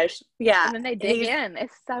my gosh. Yeah. And then they dig in.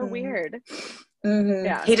 It's so weird.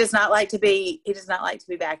 Yeah. He does not like to be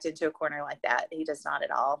backed into a corner like that. He does not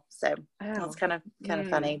at all. So it's kind of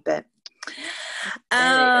funny, but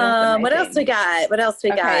what else we got?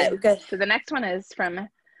 So the next one is from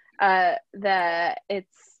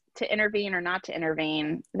it's to intervene or not to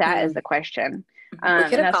intervene. That is the question. We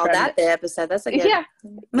could have called that the episode. That's a good.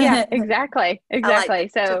 Yeah, exactly.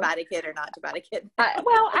 Like so to bite a kid or not to bite a kid.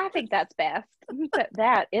 Well, I think that's best. But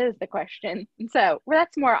that is the question. So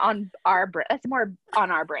that's more on our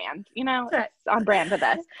brand. You know, it's on brand with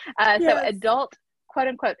us. So adult quote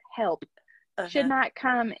unquote help should not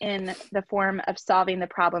come in the form of solving the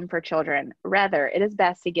problem for children. Rather, it is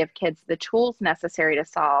best to give kids the tools necessary to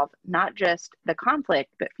solve not just the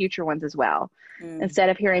conflict, but future ones as well. Instead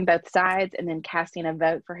of hearing both sides and then casting a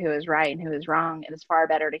vote for who is right and who is wrong, it is far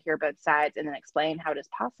better to hear both sides and then explain how it is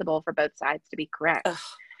possible for both sides to be correct. Oh,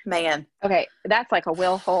 man. Okay, that's like a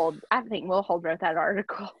Will Hold. I think Will Hold wrote that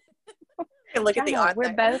article. Look at the author.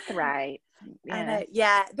 We're both right. Yeah. I know.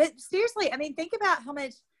 Yeah, but seriously, I mean, think about how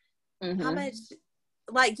much,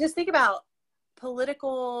 like, just think about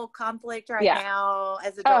political conflict right now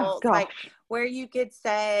as adults, like where you could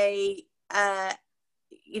say,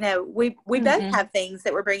 you know, we both have things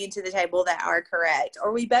that we're bringing to the table that are correct,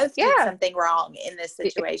 or we both did something wrong in this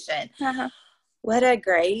situation. What a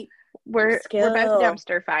great we're both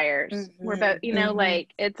dumpster fires. We're both, you know,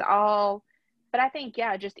 like it's all. But I think,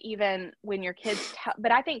 just even when your kids,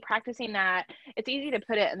 but I think practicing that, it's easy to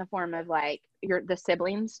put it in the form of like the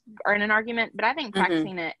siblings are in an argument, but I think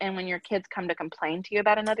practicing it, and when your kids come to complain to you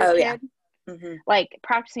about another kid, like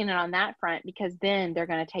practicing it on that front, because then they're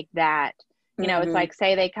going to take that, you know, it's like,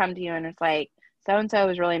 say they come to you and it's like, so-and-so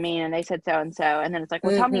was really mean and they said so-and-so. And then it's like,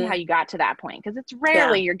 well, tell me how you got to that point. Because it's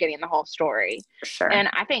rarely you're getting the whole story. Sure. And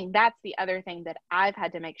I think that's the other thing that I've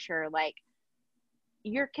had to make sure, like,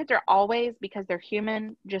 your kids are always, because they're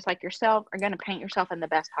human, just like yourself, are going to paint yourself in the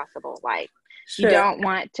best possible light. Sure. You don't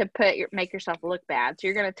want to make yourself look bad. So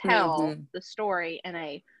you're going to tell the story in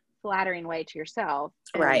a flattering way to yourself.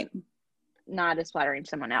 Right. Not as flattering to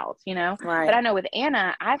someone else, you know? Right. But I know with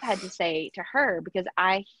Anna, I've had to say to her, because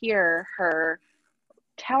I hear her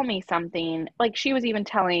tell me something, like she was even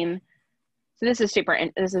telling, so this is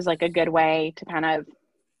like a good way to kind of,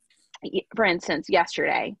 for instance,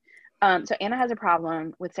 yesterday, so Anna has a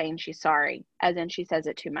problem with saying she's sorry, as in she says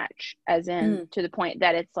it too much, as in to the point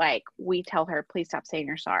that it's like, we tell her, please stop saying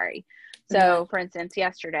you're sorry. So for instance,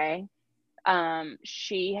 yesterday,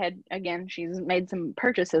 she's made some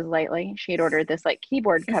purchases lately. She had ordered this like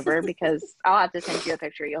keyboard cover, because I'll have to send you a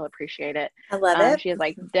picture. You'll appreciate it. I love it. She has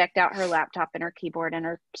like decked out her laptop and her keyboard and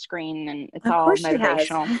her screen, and it's all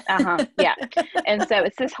motivational. Yeah. And so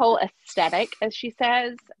it's this whole aesthetic, as she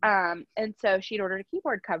says. And so she'd ordered a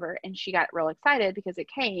keyboard cover, and she got real excited because it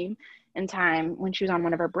came in time when she was on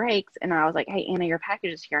one of her breaks. And I was like, hey, Anna, your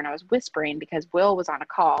package is here. And I was whispering because Will was on a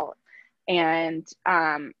call, and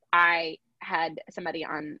I had somebody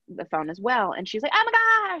on the phone as well. And she's like, oh my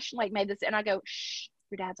gosh, like made this. And I go, shh,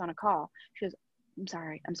 your dad's on a call. She goes, I'm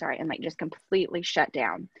sorry. And like just completely shut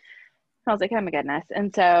down. I was like, oh my goodness.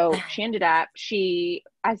 And so she ended up,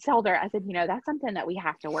 I told her, I said, that's something that we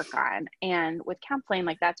have to work on. And with counseling,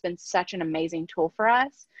 like that's been such an amazing tool for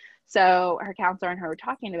us. So her counselor and her were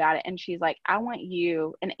talking about it. And she's like, I want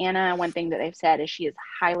you, and Anna, one thing that they've said is she is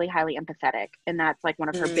highly, highly empathetic. And that's like one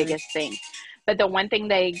of her biggest things. But the one thing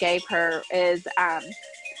they gave her is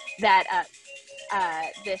that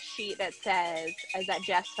this sheet that says, is that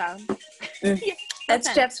Jeff's phone? Yeah,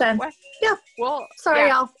 that's Jeff's phone. Yeah. Well, sorry,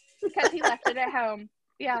 y'all. Because he left it at home.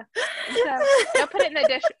 Yeah. And so he'll put it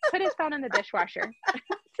in put his phone in the dishwasher.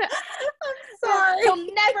 So, I'm sorry.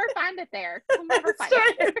 He'll never find it there. He'll never find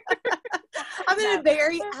it. I'm going to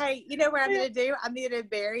bury it. Hey, you know what I'm going to do? I'm going to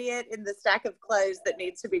bury it in the stack of clothes that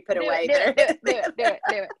needs to be put away there. Do it.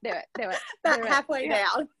 About halfway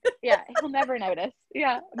down. Yeah. He'll never notice.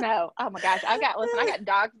 Yeah. No. Oh my gosh. I got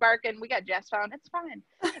dogs barking. We got Jeff's phone. It's fine.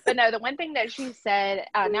 But no, the one thing that she said,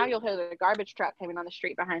 now you'll hear the garbage truck coming on the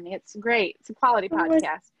street behind me. It's great. It's a quality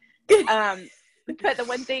podcast. But the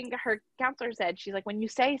one thing her counselor said, she's like, when you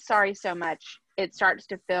say sorry so much, it starts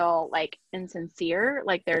to feel like insincere.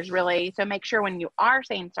 Like so make sure when you are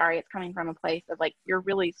saying sorry, it's coming from a place of like, you're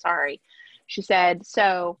really sorry. She said,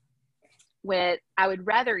 so I would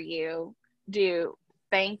rather you do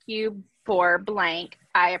thank you for blank.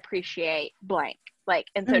 I appreciate blank. Like,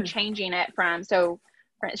 and so changing it from,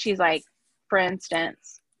 she's like, for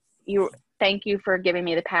instance, thank you for giving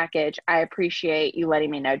me the package. I appreciate you letting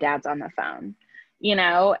me know Dad's on the phone,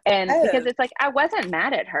 and because it's like, I wasn't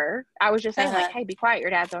mad at her. I was just saying like, hey, be quiet.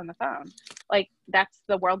 Your dad's on the phone. Like, that's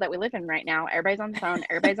the world that we live in right now. Everybody's on the phone.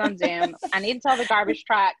 Everybody's on Zoom. I need to tell the garbage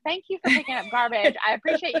truck, thank you for picking up garbage. I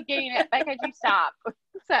appreciate you getting it. Could you stop?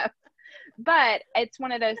 But it's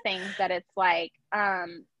one of those things that it's like,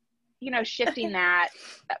 shifting that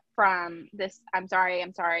from this, I'm sorry.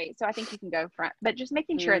 So I think you can go front, but just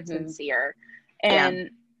making sure it's sincere.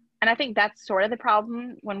 And I think that's sort of the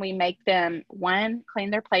problem when we make them, one,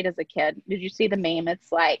 clean their plate as a kid. Did you see the meme?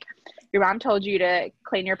 It's like, your mom told you to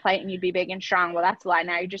clean your plate and you'd be big and strong. Well, that's a lie.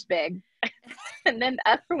 Now you're just big. And then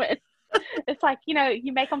the other one, it's like,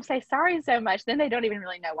 you make them say sorry so much, then they don't even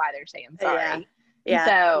really know why they're saying sorry. Yeah.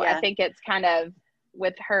 So I think it's kind of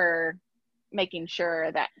with her making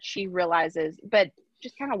sure that she realizes, but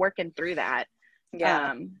just kind of working through that.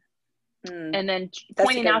 Yeah. And then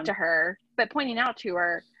pointing out to her,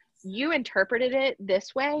 you interpreted it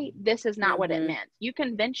this way. This is not what it meant. You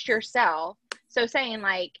convinced yourself. So saying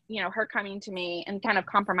like, her coming to me and kind of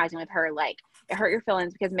compromising with her, like, it hurt your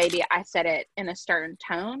feelings because maybe I said it in a stern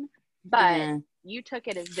tone, but you took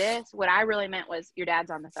it as this. What I really meant was, your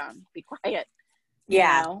dad's on the phone. Be quiet.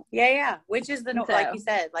 Yeah. Yeah. Which is the norm, like you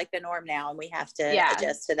said, like the norm now, and we have to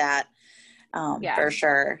adjust to that. For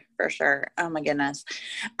sure. Oh my goodness.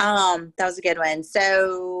 That was a good one.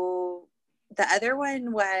 So the other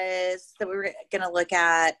one was that we were going to look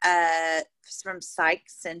at, from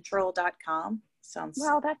psychcentral.com. Sounds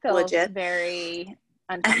that feels legit. Very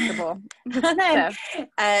uncomfortable.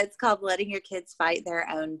 It's called Letting Your Kids Fight Their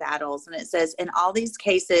Own Battles. And it says, in all these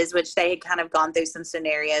cases, which they had kind of gone through some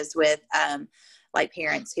scenarios with, like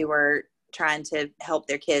parents who were trying to help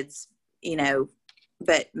their kids,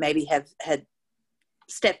 but maybe had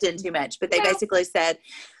stepped in too much. But they basically said,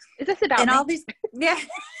 is this about all these,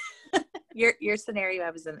 your scenario,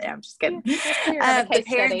 I was in there. I'm just kidding. The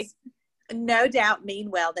parents, no doubt, mean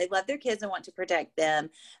well. They love their kids and want to protect them,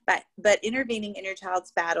 but intervening in your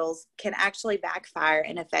child's battles can actually backfire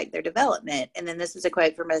and affect their development. And then this is a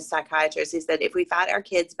quote from a psychiatrist. He said, if we fight our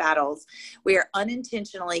kids' battles, we are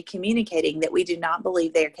unintentionally communicating that we do not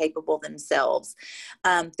believe they are capable themselves.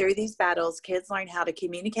 Through these battles, kids learn how to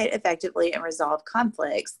communicate effectively and resolve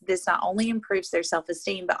conflicts. This not only improves their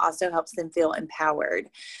self-esteem, but also helps them feel empowered,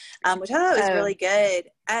 which I thought was really good.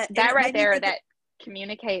 That right there, that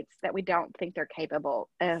communicates that we don't think they're capable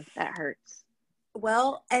of. That hurts.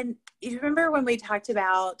 Well, and you remember when we talked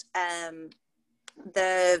about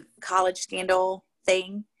the college scandal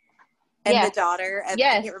thing and the daughter of,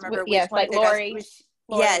 I can't remember which one, like Lori,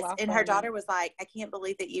 yes, and her daughter was like, I can't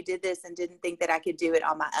believe that you did this and didn't think that I could do it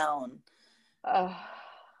on my own.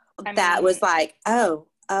 That was like, oh,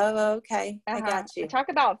 okay, I got you. Talk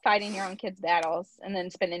about fighting your own kids' battles and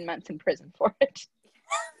then spending months in prison for it.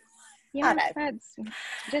 That's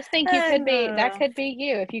just think you could be, that could be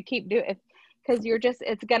you if you keep doing it, because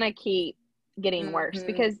it's gonna keep getting worse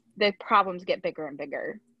because the problems get bigger and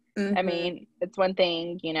bigger. I mean, it's one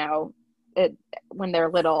thing, when they're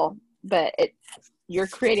little, but you're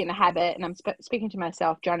creating a habit, and I'm speaking to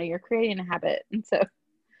myself, Johnny, you're creating a habit. And so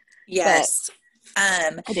Yes.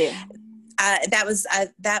 I do.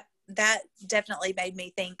 That definitely made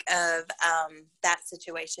me think of that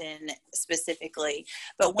situation specifically.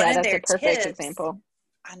 But one Yeah, of that's a their perfect tips, example.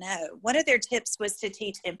 I know, one of their tips was to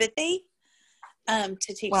teach empathy, to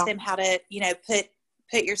teach Well, them how to,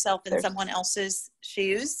 put yourself in there's, someone else's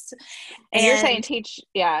shoes. and you're saying And teach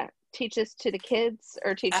this to the kids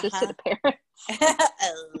or teach this to uh-huh. the parents?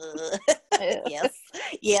 Yes.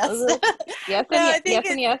 Yes. Yes, No, and I think yes,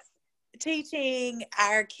 and it's yes. teaching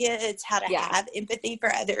our kids how to Yeah. have empathy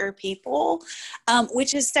for other people,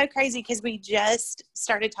 which is so crazy because we just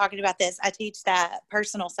started talking about this. I teach that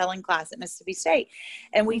personal selling class at Mississippi State,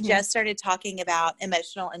 and we Mm-hmm. just started talking about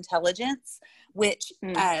emotional intelligence, which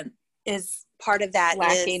is part of that is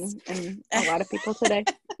Lacking in a lot of people today.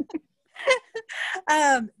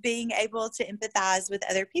 being able to empathize with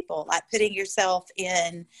other people, like putting yourself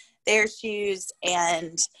in their shoes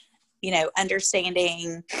and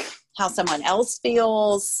understanding how someone else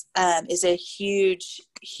feels is a huge,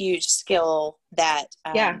 huge skill that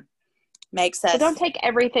Yeah. makes But us. don't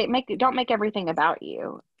make everything about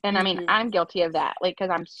you. And I mean, Mhm. I'm guilty of that, like, because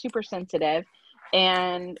I'm super sensitive.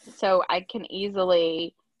 And so I can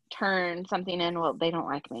easily turn something in, well, they don't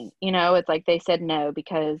like me. It's like they said no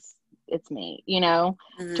because it's me, to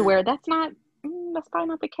Mhm. where that's probably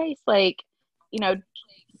not the case. Like, you know,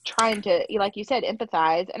 trying to, like you said,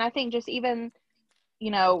 empathize. And I think just even,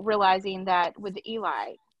 realizing that with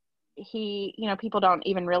Eli, people don't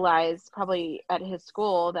even realize probably at his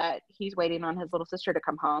school that he's waiting on his little sister to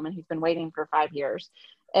come home, and he's been waiting for 5 years.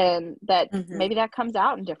 And that Mhm. maybe that comes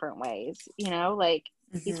out in different ways, like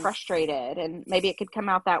he's Mhm. frustrated, and maybe it could come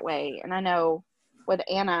out that way. And I know with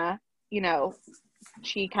Anna,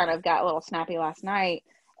 she kind of got a little snappy last night.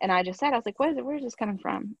 And I just said, I was like, where's this coming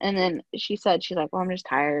from? And then she's like, well, I'm just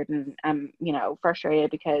tired and I'm, frustrated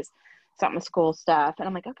because something with school stuff. And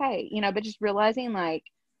I'm like, okay, but just realizing like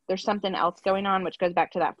there's something else going on, which goes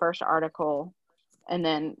back to that first article. And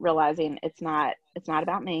then realizing it's not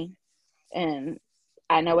about me. And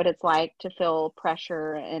I know what it's like to feel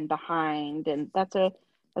pressure and behind. And that's a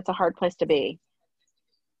hard place to be.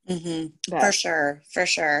 Mhm. For But sure. For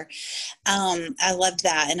sure. I loved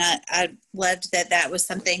that. And I loved that was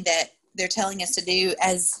something that they're telling us to do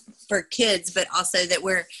as for kids, but also that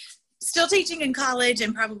we're still teaching in college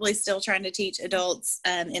and probably still trying to teach adults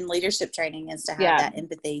in leadership training is to have yeah, that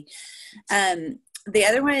empathy. The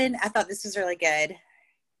other one, I thought this was really good.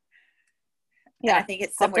 And I yeah. think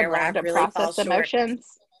it's Help them somewhere where I learn to really fall process short.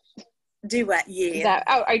 emotions. Do what? Is Yeah. that,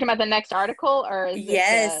 oh, are you talking about the next article, or is this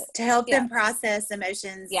Yes. To help yeah, them process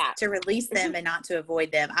emotions, yeah. to release them and not to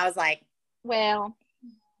avoid them. I was like, Well,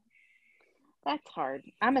 that's hard.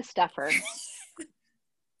 I'm a stuffer.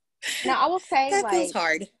 Now, I will say, that feels like,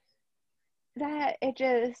 hard. that it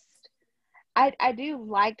just, I do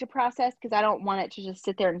like to process because I don't want it to just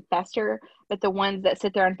sit there and fester, but the ones that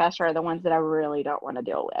sit there and fester are the ones that I really don't want to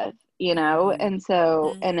deal with. Mm-hmm. And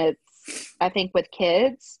so, and Mm-hmm. I think with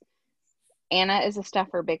kids, Anna is a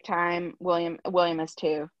stuffer big time. William is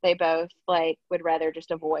too. They both like would rather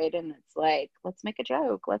just avoid, and it's like, let's make a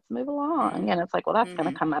joke, let's move along. And it's like, well, that's going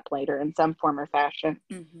Mm-hmm. to come up later in some form or fashion.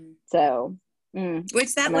 Mm-hmm. So Which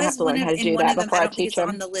I'm that gonna have was to learn how to in do one that of them. before I I don't think teach it's on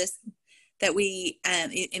them. the list that we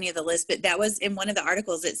any of the list, but that was in one of the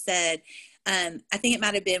articles. It said, I think it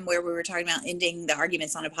might have been where we were talking about ending the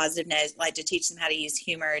arguments on a positive note, like to teach them how to use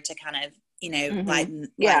humor to kind of Hmm.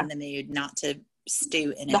 lighten Yeah, the mood, not to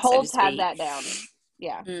stew in the it, so to holds have speak. that down.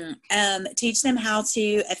 Yeah, Teach them how to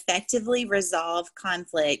effectively resolve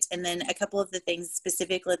conflict. And then a couple of the things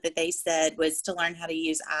specifically that they said was to learn how to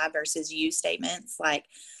use I versus you statements, like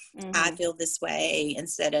I hmm, feel this way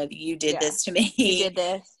instead of you did yeah. this to You me. did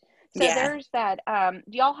this. So Yeah. there's that.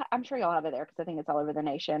 Do y'all? I'm sure y'all have it there because I think it's all over the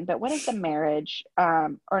nation. But what is the marriage?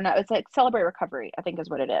 Or no? It's like Celebrate Recovery, I think is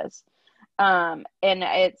what it is. And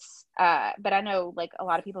it's but I know like a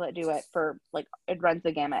lot of people that do it for like it runs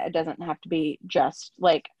the gamut. It doesn't have to be just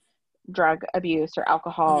like drug abuse or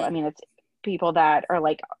alcohol. I Mm-hmm. mean, it's people that are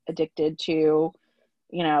like addicted to,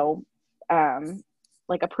 you know, um,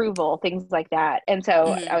 like approval, things like that. And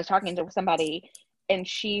so I Mm-hmm. was talking to somebody, and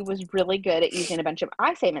she was really good at using a bunch of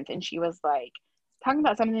I statements. And she was like talking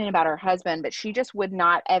about something about her husband, but she just would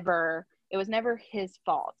not ever, it was never his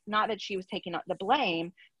fault. Not that she was taking the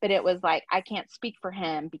blame, but it was like, I can't speak for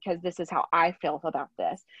him because this is how I feel about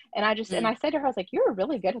this. And I said to her, I was like, you're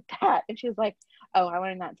really good at that. And she was like, oh, I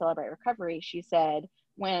learned that in Celebrate Recovery. She said,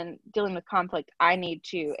 when dealing with conflict, I need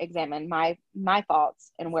to examine my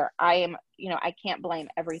faults and where I am, I can't blame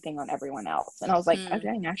everything on everyone else. And I was like, oh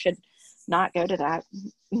dang, I should not go to that.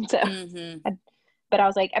 So Mm-hmm. but I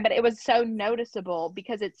was like, but it was so noticeable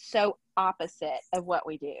because it's so opposite of what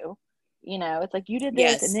we do. You know, it's like you did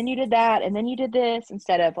this and Yes. then you did that and then you did this,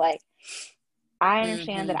 instead of like, I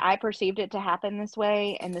understand Mm-hmm. that I perceived it to happen this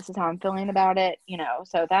way and this is how I'm feeling about it, you know.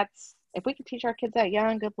 So that's, if we could teach our kids that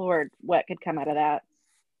young, good Lord, what could come out of that?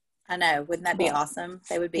 I know. Wouldn't that be But awesome?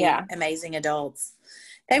 They would be yeah, amazing adults.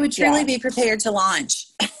 They would truly yeah, be prepared to launch.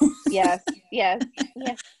 yes, yes,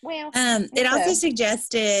 yes. Well, It also so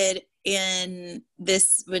suggested in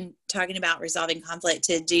this, when talking about resolving conflict,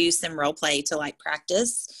 to do some role play to like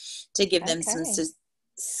practice, to give them some okay. Why does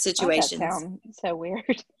that situations. sound so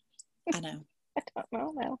weird? I know. I don't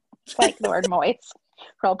know. No. It's like the word moist.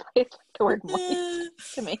 Role play is like the word moist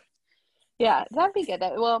to me. Yeah, that'd be good.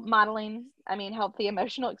 Well, modeling, I mean, healthy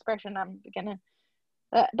emotional expression. I'm gonna,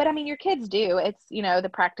 but I mean, your kids do. It's, you know, the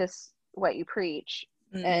practice what you preach,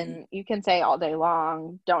 Mm-hmm. and you can say all day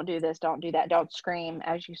long, "Don't do this, don't do that, don't scream,"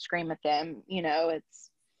 as you scream at them. You know,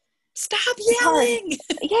 Stop it's hard. yelling.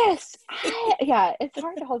 Yes, yeah, it's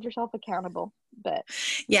hard to hold yourself accountable, but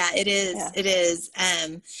Yeah, it is. yeah. It is.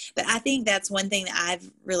 But I think that's one thing that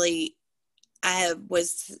I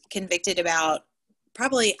was convicted about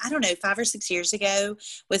probably, I don't know, 5 or 6 years ago,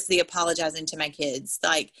 was the apologizing to my kids.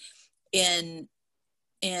 Like in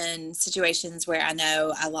situations where I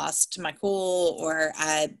know I lost my cool, or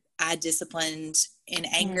I disciplined in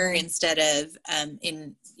anger Mm-hmm. instead of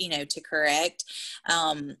in, to correct.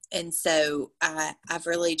 And so I've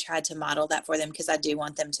really tried to model that for them, because I do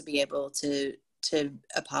want them to be able to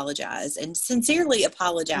apologize and sincerely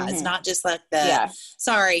apologize, Mm-hmm. not just like the Yeah.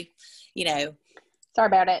 sorry, you know. Sorry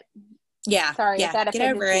about it. Yeah, Sorry if yeah, that get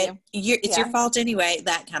offended over it. you. It's your Yeah. fault anyway.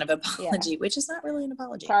 That kind of Yeah. apology, which is not really an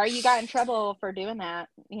apology. Sorry you got in trouble for doing that,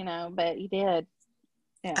 you know, but you did.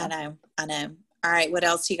 I Yeah. know. I know. All right. What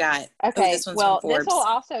else you got? Oh, Okay. this one's from Well, this will Forbes.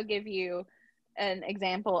 also give you an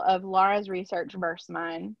example of Laura's research versus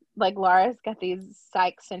mine. Like Laura's got these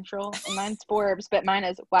Psych Central, and mine's Forbes, but mine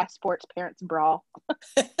is why sports parents brawl.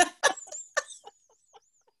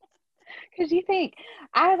 Because you think,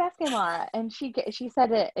 I was asking Laura, and she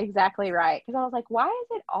said it exactly right. Because I was like, why is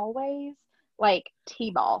it always like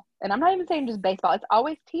T-ball? And I'm not even saying just baseball. It's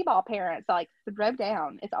always T-ball parents, like throw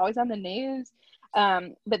down. It's always on the news.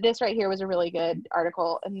 But this right here was a really good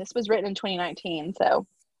article, and this was written in 2019. So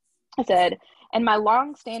I said, and my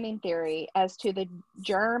long-standing theory as to the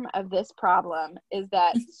germ of this problem is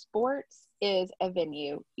that sports is a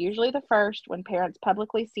venue, usually the first when parents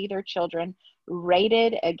publicly see their children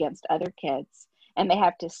rated against other kids, and they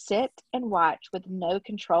have to sit and watch with no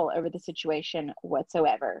control over the situation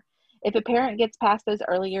whatsoever. If a parent gets past those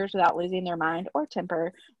early years without losing their mind or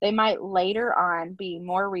temper, they might later on be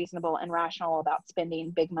more reasonable and rational about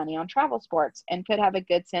spending big money on travel sports, and could have a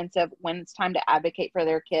good sense of when it's time to advocate for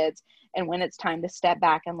their kids and when it's time to step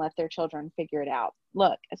back and let their children figure it out.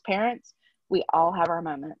 Look, as parents, we all have our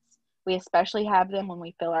moments. We especially have them when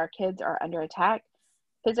we feel our kids are under attack,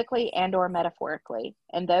 physically and or metaphorically,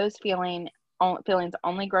 and those feelings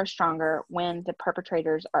only grow stronger when the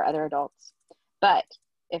perpetrators are other adults. But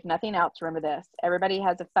if nothing else, remember this: everybody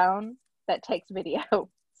has a phone that takes video.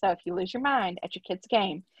 So if you lose your mind at your kid's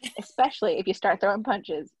game, especially if you start throwing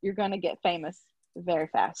punches, you're going to get famous very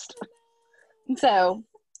fast. So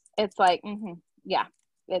it's like, yeah,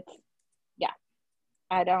 it's, yeah.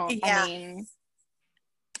 I Yeah. mean,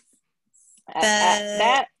 The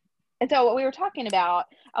that, and so what we were talking about,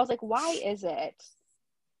 I was like, why is it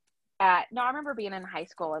no, I remember being in high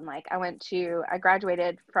school, and like I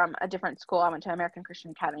graduated from a different school. I went to American Christian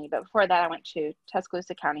Academy, but before that I went to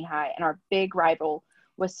Tuscaloosa County High, and our big rival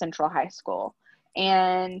was Central High School.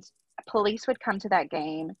 And police would come to that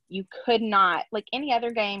game. You could not, like any other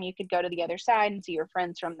game, you could go to the other side and see your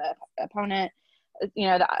friends from the opponent,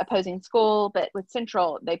 the opposing school. But with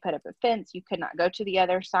Central, they put up a fence. You could not go to the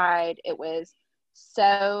other side. It was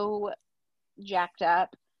so jacked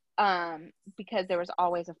up, because there was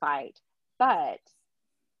always a fight. But,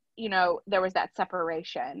 there was that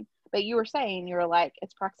separation. But you were saying, you were like,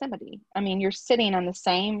 it's proximity. I mean, you're sitting on the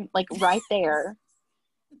same, like right there.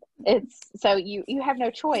 It's so you have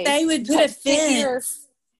no choice they would put a but to hear. fence,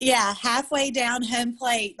 yeah, halfway down home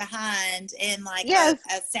plate behind, and like Yes,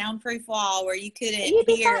 a soundproof wall where you couldn't you'd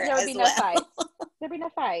be fine. hear There would as be no well. fights. There'd be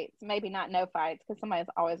no fights. Maybe not no fights, because somebody's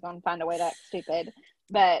always going to find a way to act stupid.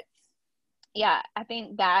 But yeah, I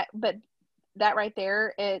think but that right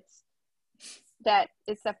there, it's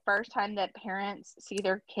the first time that parents see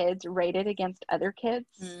their kids rated against other kids.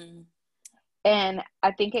 Mm. And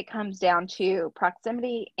I think it comes down to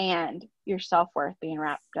proximity and your self-worth being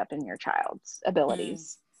wrapped up in your child's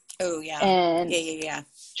abilities. Oh yeah. And Yeah.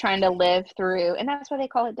 trying to live through, and that's why they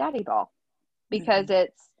call it daddy ball, because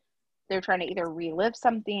Mm-hmm. they're trying to either relive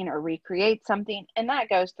something or recreate something. And that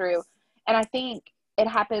goes through And I think it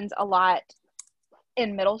happens a lot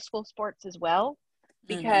in middle school sports as well,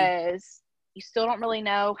 because you still don't really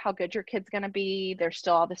know how good your kid's going to be. There's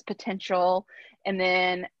still all this potential. And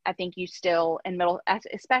then I think you still in middle,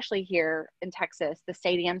 especially here in Texas, the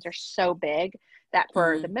stadiums are so big that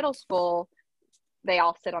for the middle school, they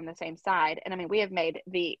all sit on the same side. And I mean, we have made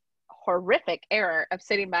the horrific error of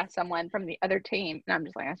sitting by someone from the other team. And I'm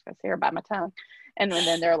just like, I'm supposed to hear by my tongue. And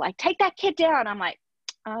then they're like, take that kid down. I'm like,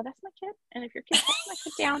 that's my kid. And if your kid takes my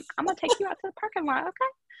kid down, I'm going to take you out to the parking lot.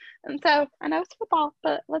 Okay. And so I know it's football,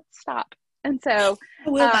 but let's stop. And so I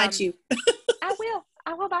will bite you.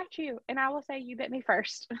 I will bite you. And I will say you bit me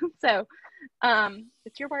first. So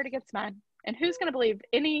it's your word against mine. And who's going to believe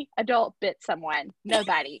any adult bit someone?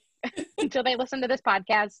 Nobody. Until they listen to this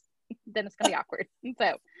podcast, then it's going to be awkward.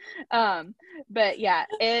 So, but yeah,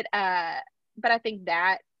 but I think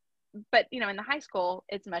that, but you know, in the high school,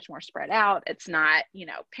 it's much more spread out. It's not, you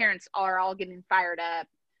know, parents are all getting fired up,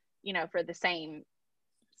 you know, for the same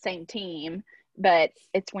team, but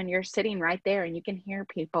it's when you're sitting right there and you can hear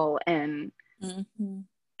people and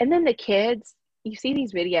then the kids, you see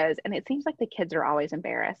these videos and it seems like the kids are always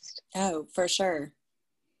embarrassed. Oh, for sure.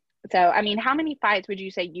 So, I mean, how many fights would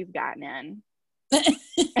you say you've gotten in?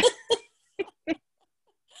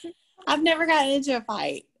 I've never gotten into a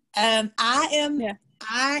fight. I am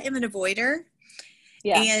an avoider.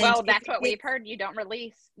 Yeah. And well, that's what we've heard. You don't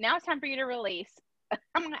release. Now it's time for you to release.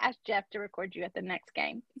 I'm going to ask Jeff to record you at the next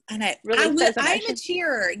game. I know. I'm a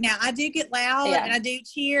cheerer. Now I do get loud and I do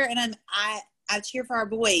cheer, and I cheer for our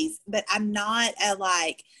boys, but I'm not a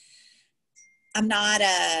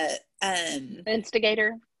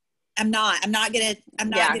instigator. I'm not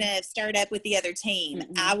gonna start up with the other team.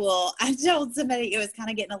 I told somebody it was kind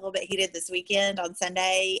of getting a little bit heated this weekend on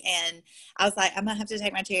Sunday, and I was like, I'm gonna have to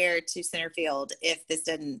take my chair to center field if this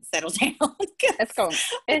doesn't settle down. It's going.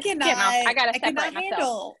 I gotta separate myself.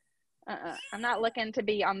 Handle. I'm not looking to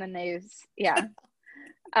be on the news. Yeah.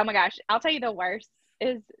 Oh my gosh. I'll tell you the worst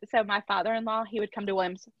is, so my father-in-law, he would come to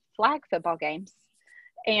Williams flag football games,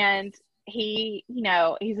 and he, you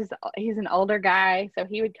know, he's an older guy, so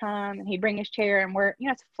he would come and he'd bring his chair, and we're, you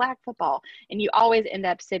know, it's flag football, and you always end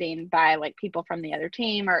up sitting by like people from the other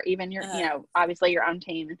team, or even your, you know, obviously your own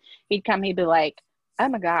team. And he'd come, he'd be like, oh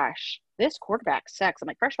my gosh, this quarterback sucks. I'm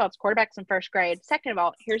like, first of all, it's quarterbacks in first grade. Second of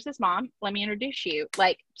all, here's his mom. Let me introduce you.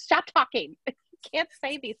 Like, stop talking. You can't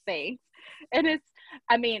say these things. And it's,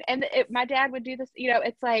 I mean, and my dad would do this, you know,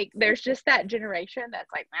 it's like, there's just that generation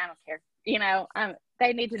that's like, I don't care. You know,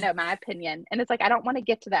 they need to know my opinion. And it's like, I don't want to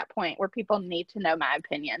get to that point where people need to know my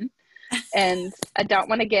opinion. And I don't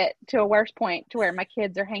want to get to a worse point to where my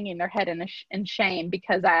kids are hanging their head in shame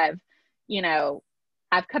because I've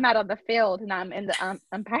come out on the field and I'm in the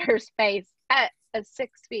umpire's face at a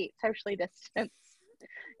 6 feet socially distance,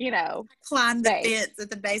 you know. Climb the fence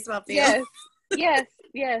at the baseball field. Yes,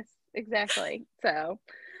 exactly. So,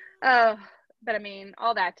 but I mean,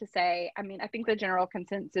 all that to say, I mean, I think the general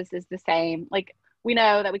consensus is the same. Like, we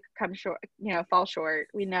know that we could come short, you know, fall short.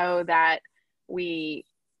 We know that we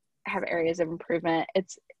have areas of improvement.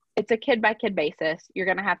 It's a kid by kid basis. You're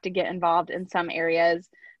going to have to get involved in some areas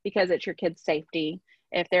because it's your kid's safety.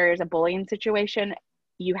 If there is a bullying situation,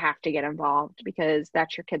 you have to get involved because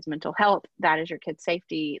that's your kid's mental health. That is your kid's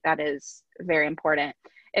safety. That is very important.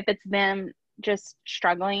 If it's them just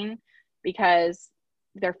struggling because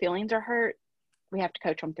their feelings are hurt, we have to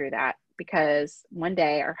coach them through that, because one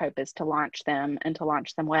day our hope is to launch them and to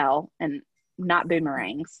launch them well, and not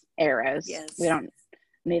boomerangs, arrows. Yes. We don't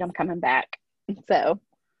need them coming back. So,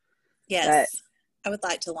 yes, I would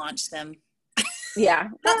like to launch them. Yeah.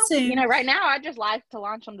 Not soon. You know, right now I just like to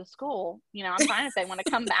launch them to school. You know, I'm fine if they want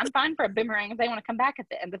to come back. I'm fine for a boomerang if they want to come back at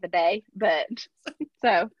the end of the day. But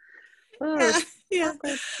so, yeah.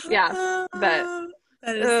 But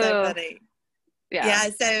that is so funny. Yeah.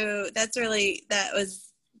 So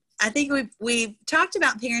I think we've talked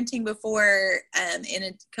about parenting before, in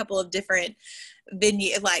a couple of different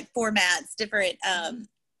formats, different,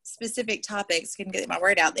 specific topics. Couldn't get my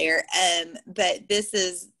word out there. But this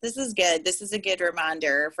is good. This is a good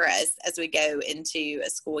reminder for us as we go into a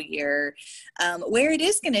school year, where it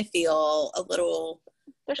is going to feel a little,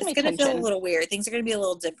 it's going to feel a little weird. Things are going to be a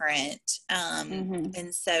little different.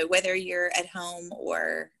 And so whether you're at home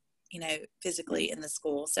or, you know, physically in the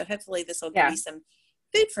school. So hopefully this will give you some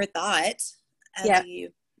food for thought as you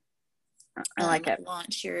I like it.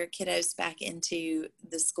 launch your kiddos back into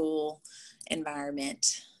the school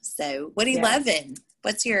environment. So what are you loving?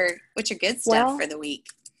 What's your good stuff for the week?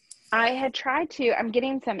 I had tried to, I'm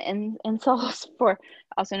getting some insoles for,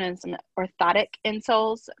 also known as some orthotic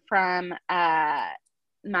insoles from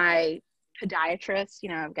my podiatrist. You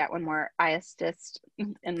know, I've got one more iostist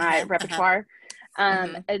in my Uh-huh. repertoire.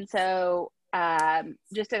 Hmm. And so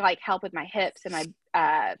just to like help with my hips and my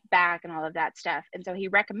back and all of that stuff. And so he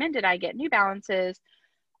recommended I get New Balances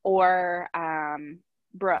or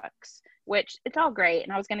Brooks, which it's all great.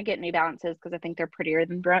 And I was going to get New Balances because I think they're prettier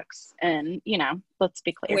than Brooks. And, you know, let's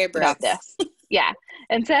be clear Wear about Brooks. this. Yeah.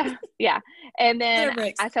 And so, yeah. And then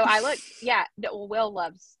Wear Brooks. I looked, yeah, Will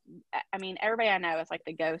loves, I mean, everybody I know is like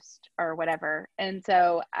the ghost or whatever. And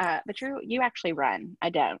so, but you actually run. I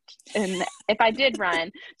don't. And if I did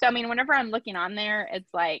run, so I mean, whenever I'm looking on there,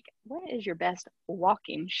 it's like, what is your best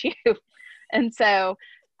walking shoe? And so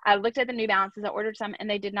I looked at the New Balances. I ordered some,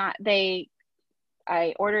 and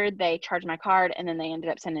I ordered, they charged my card, and then they ended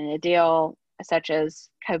up sending a deal such as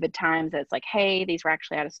COVID times. It's like, hey, these were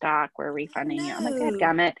actually out of stock. We're refunding you. I'm like, good No.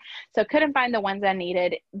 gummit. So couldn't find the ones I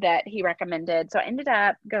needed that he recommended. So I ended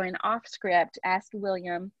up going off script, asked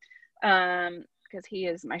William, because he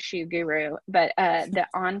is my shoe guru, but the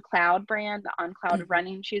On Cloud brand, the On Cloud Mhm.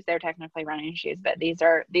 running shoes, they're technically running shoes, but these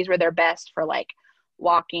were their best for like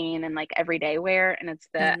walking and like everyday wear. And it's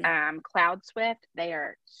the Mhm. Cloud Swift. They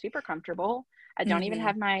are super comfortable. I don't even Mhm.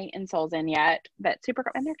 have my insoles in yet, but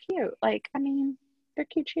and they're cute. Like, I mean, they're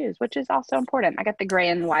cute shoes, which is also important. I got the gray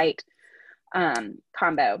and white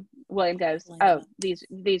combo. William goes, Like "Oh, that.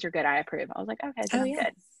 these are good. I approve." I was like, "Okay, then Oh I'm yeah,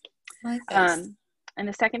 good." I like those. And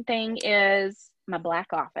the second thing is my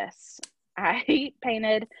black office. I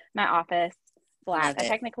painted my office black. Love I it.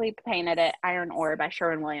 technically painted it iron ore by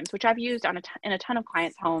Sherwin-Williams, which I've used in a ton of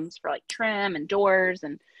clients' homes for like trim and doors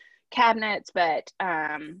and cabinets, but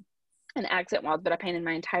and accent walls. But I painted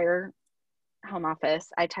my entire home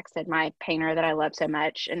office. I texted my painter that I love so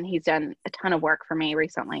much, and he's done a ton of work for me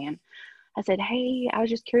recently. And I said, "Hey, I was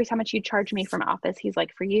just curious how much you charge me for my office." He's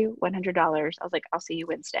like, "For you, $100." I was like, "I'll see you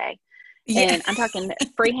Wednesday." Yeah. And I'm talking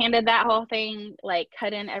free-handed that whole thing, like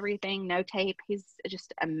cut in everything, no tape. He's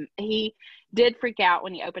just, he did freak out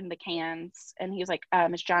when he opened the cans, and he was like,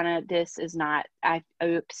 "Miss Jonna, this is not,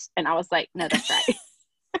 oops." And I was like, "No, that's right."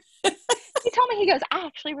 He told me, he goes, "I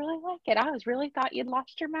actually really like it. I was really thought you'd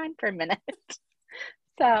lost your mind for a minute."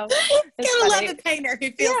 So it's Gotta love funny. a painter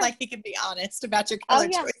who feels Yeah. like he can be honest about your Oh color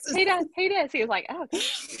yeah, choices. he does. He does. He was like, "Oh, okay."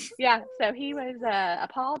 Yeah. So he was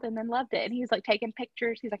appalled and then loved it. And he's like taking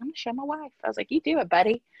pictures. He's like, "I'm gonna show my wife." I was like, "You do it,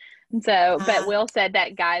 buddy." And so, but Uh, Will said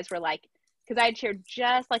that guys were like, because I had shared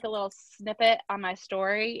just like a little snippet on my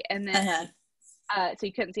story, and uh-huh. then so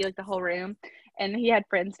you couldn't see like the whole room. And he had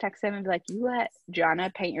friends text him and be like, "You let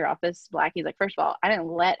Jonna paint your office black?" He's like, "First of all, I didn't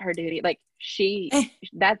let her do it. Like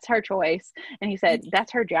that's her choice." And he said,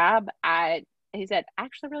 "That's her job." He said, "I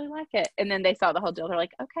actually really like it." And then they saw the whole deal. They're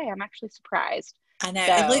like, "Okay, I'm actually surprised." I know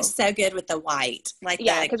it looks So so good with the white, like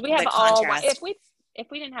yeah, because we have the all contrast. if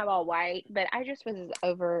we didn't have all white, but I just was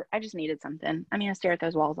over. I just needed something. I mean, I stare at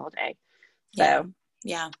those walls all day, Yeah, so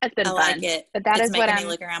yeah, it's I been like fun. it. But that It's is what making me I'm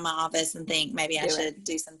look around my office and think maybe I doing. should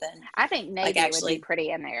do something, I think like navy would be actually pretty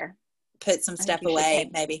in there. put some I think stuff you should away.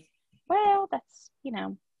 paint. Maybe Well, that's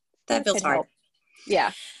that that feels could hard. help.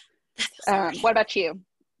 Yeah. That feels hard. What about you?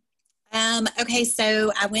 Okay,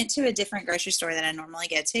 so I went to a different grocery store that I normally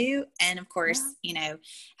go to, and of Yeah. course,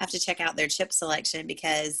 have to check out their chip selection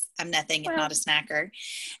because I'm nothing if Well, not a snacker.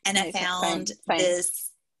 And I found same, same.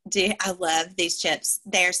 this. Dude, I love these chips.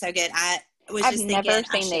 They're so good. I was I've just thinking never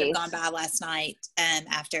I seen should have these. gone by last night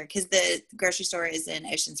after, because the grocery store is in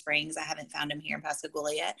Ocean Springs. I haven't found them here in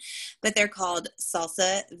Pascagoula yet, but they're called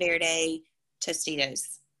Salsa Verde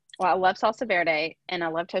Tostitos. Well, I love salsa verde and I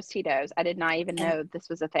love Tostitos. I did not even And know this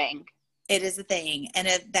was a thing. it is a thing, and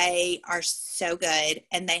they are so good,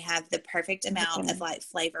 and they have the perfect amount of Looking, like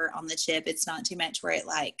flavor on the chip. It's not too much where it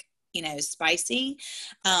like spicy,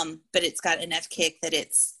 but it's got enough kick that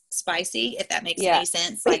it's spicy. If that makes yeah, any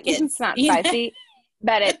sense, like it's it's not spicy,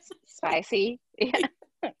 but it's spicy.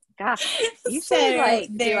 Yeah. Gosh, you should so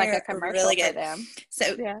like do like a they're commercial really for good. them.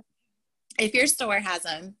 So Yeah, if your store has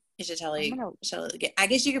them, you should I'm gonna. totally get. I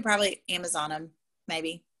guess you could probably Amazon them.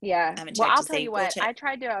 Maybe Yeah. I haven't Well, checked I'll to tell you see. We'll what. check. I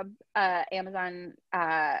tried to Amazon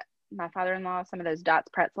my father-in-law some of those Dots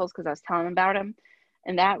pretzels because I was telling him about them,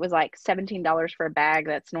 and that was like $17 for a bag.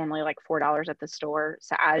 That's normally like $4 at the store.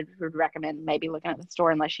 So I would recommend maybe looking at the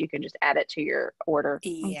store unless you can just add it to your order.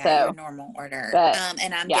 And Yeah, your so, normal order. but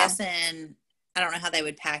And I'm yeah, guessing, I don't know how they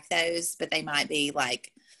would pack those, but they might be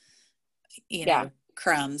like, yeah,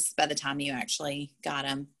 crumbs by the time you actually got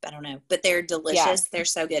them. I don't know, but they're yeah. delicious. They're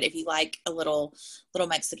so good if you like a little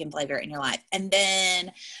Mexican flavor in your life. And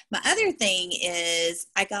then my other thing is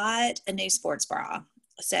I got a new sports bra.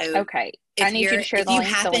 So Okay. I need you to share if the you link.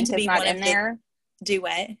 The happen link to is be not one in of the there. do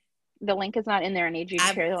what The link is not in there. I need you to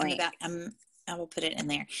share the link. I'm I will put it in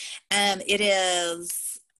there. It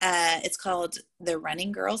is, it's called the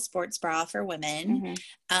Running Girl Sports Bra for Women.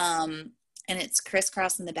 And it's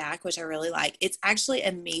crisscross in the back, which I really like. It's actually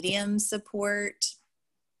a medium support.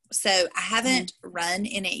 So I haven't run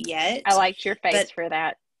in it yet. I liked your face for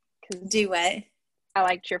that. Do what? I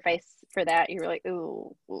liked your face for that. You were like,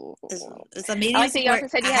 ooh. It's a medium I like that support. you also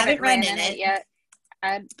said you haven't run in it yet.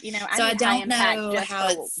 I don't know just how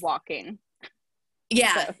for it's walking.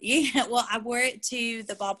 Yeah. So. Yeah. Well, I wore it to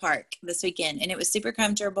the ballpark this weekend and it was super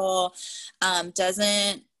comfortable.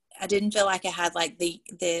 I didn't feel like I had like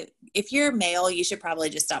if you're male, you should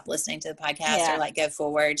probably just stop listening to the podcast or like go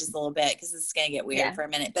forward just a little bit, because this is going to get weird for a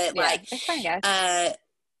minute. But it's fine, guys.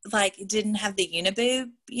 Like didn't have the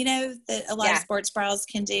uniboob, that a lot of sports bras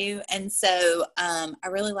can do. And so, I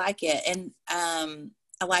really like it. And,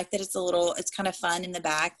 I like that it's kind of fun in the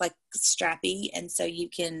back, like strappy. And so you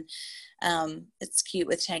can, it's cute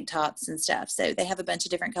with tank tops and stuff. So they have a bunch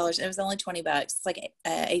of different colors. It was only $20. It's like,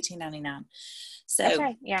 $18.99. So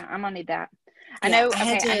okay. Yeah, I'm gonna need that. I know.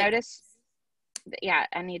 I noticed. Yeah,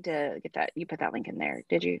 I need to get that. You put that link in there.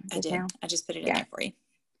 Did you? I did. I just put it in there for you.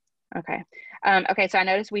 Okay. Okay. So I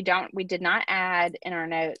noticed we did not add in our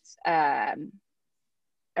notes, a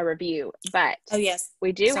review, but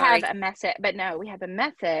we do have a message, but no, we have a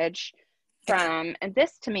message from, and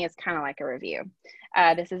this to me is kind of like a review.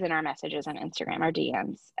 This is in our messages on Instagram, our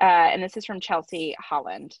DMs. And this is from Chelsea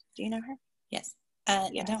Holland. Do you know her? Yes. I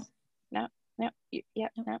don't. No. No.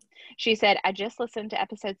 She said, I just listened to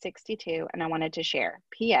episode 62 and I wanted to share.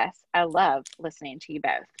 P.S. I love listening to you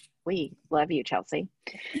both. We love you, Chelsea.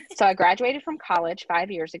 So I graduated from college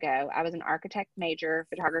 5 years ago. I was an architect major,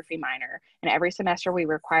 photography minor, and every semester we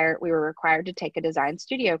were required to take a design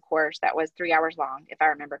studio course that was 3 hours long, if I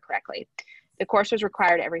remember correctly. The course was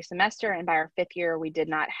required every semester, and by our 5th year, we did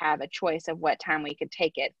not have a choice of what time we could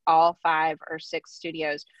take it. All 5 or 6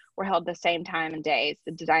 studios were held the same time and days.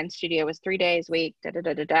 The design studio was 3 days a week,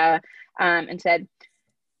 and said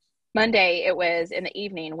Monday it was in the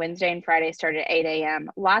evening. Wednesday and Friday started at 8 a.m.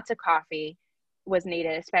 Lots of coffee was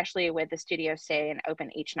needed, especially with the studio staying open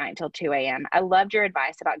each night until 2 a.m. I loved your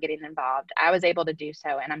advice about getting involved. I was able to do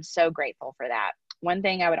so, and I'm so grateful for that. One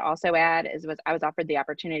thing I would also add I was offered the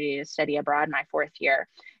opportunity to study abroad my 4th year,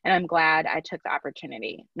 and I'm glad I took the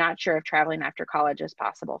opportunity. Not sure if traveling after college is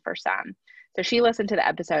possible for some. So she listened to the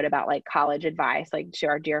episode about like college advice, like to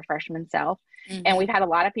our dear freshman self. And we've had a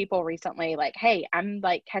lot of people recently like, hey, I'm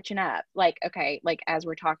like catching up. Like, okay, like as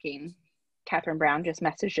we're talking, Catherine Brown just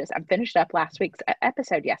messaged us. I finished up last week's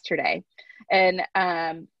episode yesterday. And,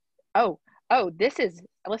 this is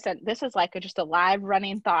like just a live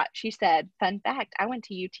running thought. She said, fun fact, I went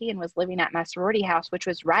to UT and was living at my sorority house, which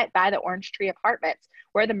was right by the Orange Tree Apartments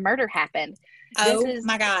where the murder happened. Oh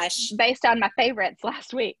my gosh. Based on my favorites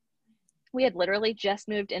last week. We had literally just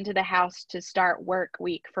moved into the house to start work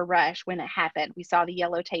week for Rush when it happened. We saw the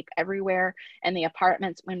yellow tape everywhere in the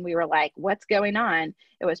apartments when we were like, what's going on?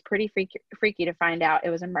 It was pretty freaky to find out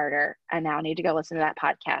it was a murder. I now need to go listen to that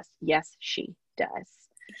podcast. Yes, she does.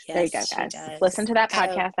 Yes, there you go, guys. Listen to that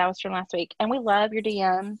podcast. That was from last week. And we love your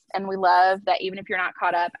DMs. And we love that even if you're not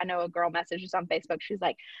caught up, I know a girl messages on Facebook. She's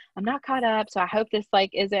like, I'm not caught up. So I hope this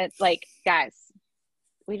like isn't like, guys,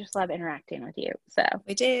 we just love interacting with you. So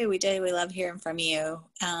we do. We love hearing from you.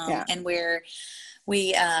 And we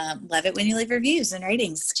love it when you leave reviews and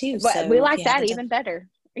ratings too. So we like that even better.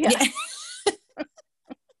 Yeah. It's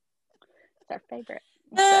our favorite.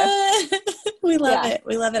 So. We love it.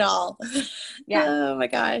 We love it all. Yeah. Oh my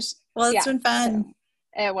gosh. Well, it's been fun.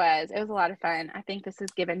 So it was a lot of fun. I think this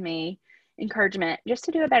has given me encouragement just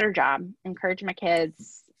to do a better job, encourage my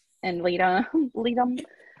kids and lead them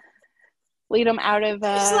out of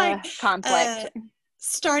conflict.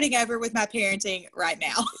 Starting over with my parenting right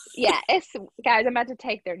now. Yeah, guys, I'm about to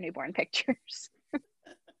take their newborn pictures.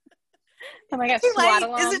 Oh my gosh,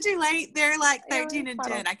 is it too late? They're like 13 and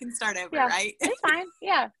 10. I can start over, right? It's fine.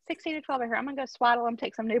 Yeah, 16 to 12 over here. I'm gonna go swaddle them,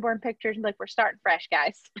 take some newborn pictures, and we're starting fresh,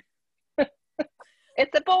 guys.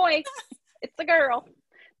 It's a boy. It's a girl.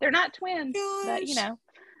 They're not twins, but yeah.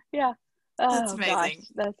 Oh, that's amazing.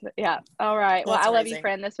 Gosh. All right. Well, I love you,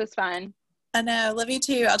 friend. This was fun. I know. Love you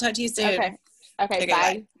too. I'll talk to you soon. Okay.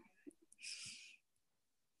 Bye.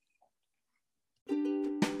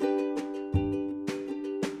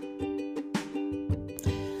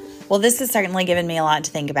 Well, this has certainly given me a lot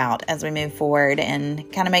to think about as we move forward and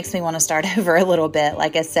kind of makes me want to start over a little bit,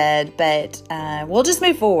 like I said, but we'll just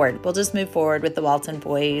move forward. We'll just move forward with the Walton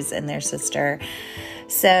boys and their sister.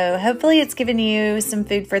 So hopefully it's given you some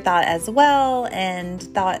food for thought as well, and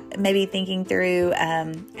maybe thinking through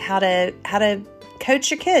how to coach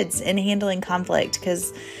your kids in handling conflict,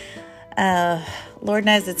 because Lord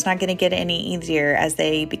knows it's not going to get any easier as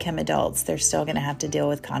they become adults. They're still going to have to deal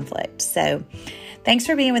with conflict. So thanks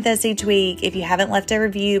for being with us each week. If you haven't left a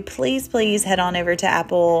review, please head on over to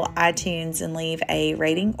Apple iTunes and leave a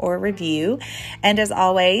rating or review. And as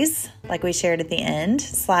always, like we shared at the end,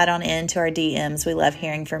 slide on into our DMs. We love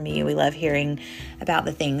hearing from you. We love hearing about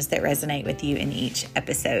the things that resonate with you in each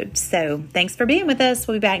episode. So thanks for being with us.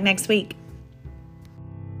 We'll be back next week.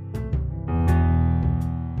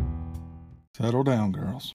 Settle down, girls.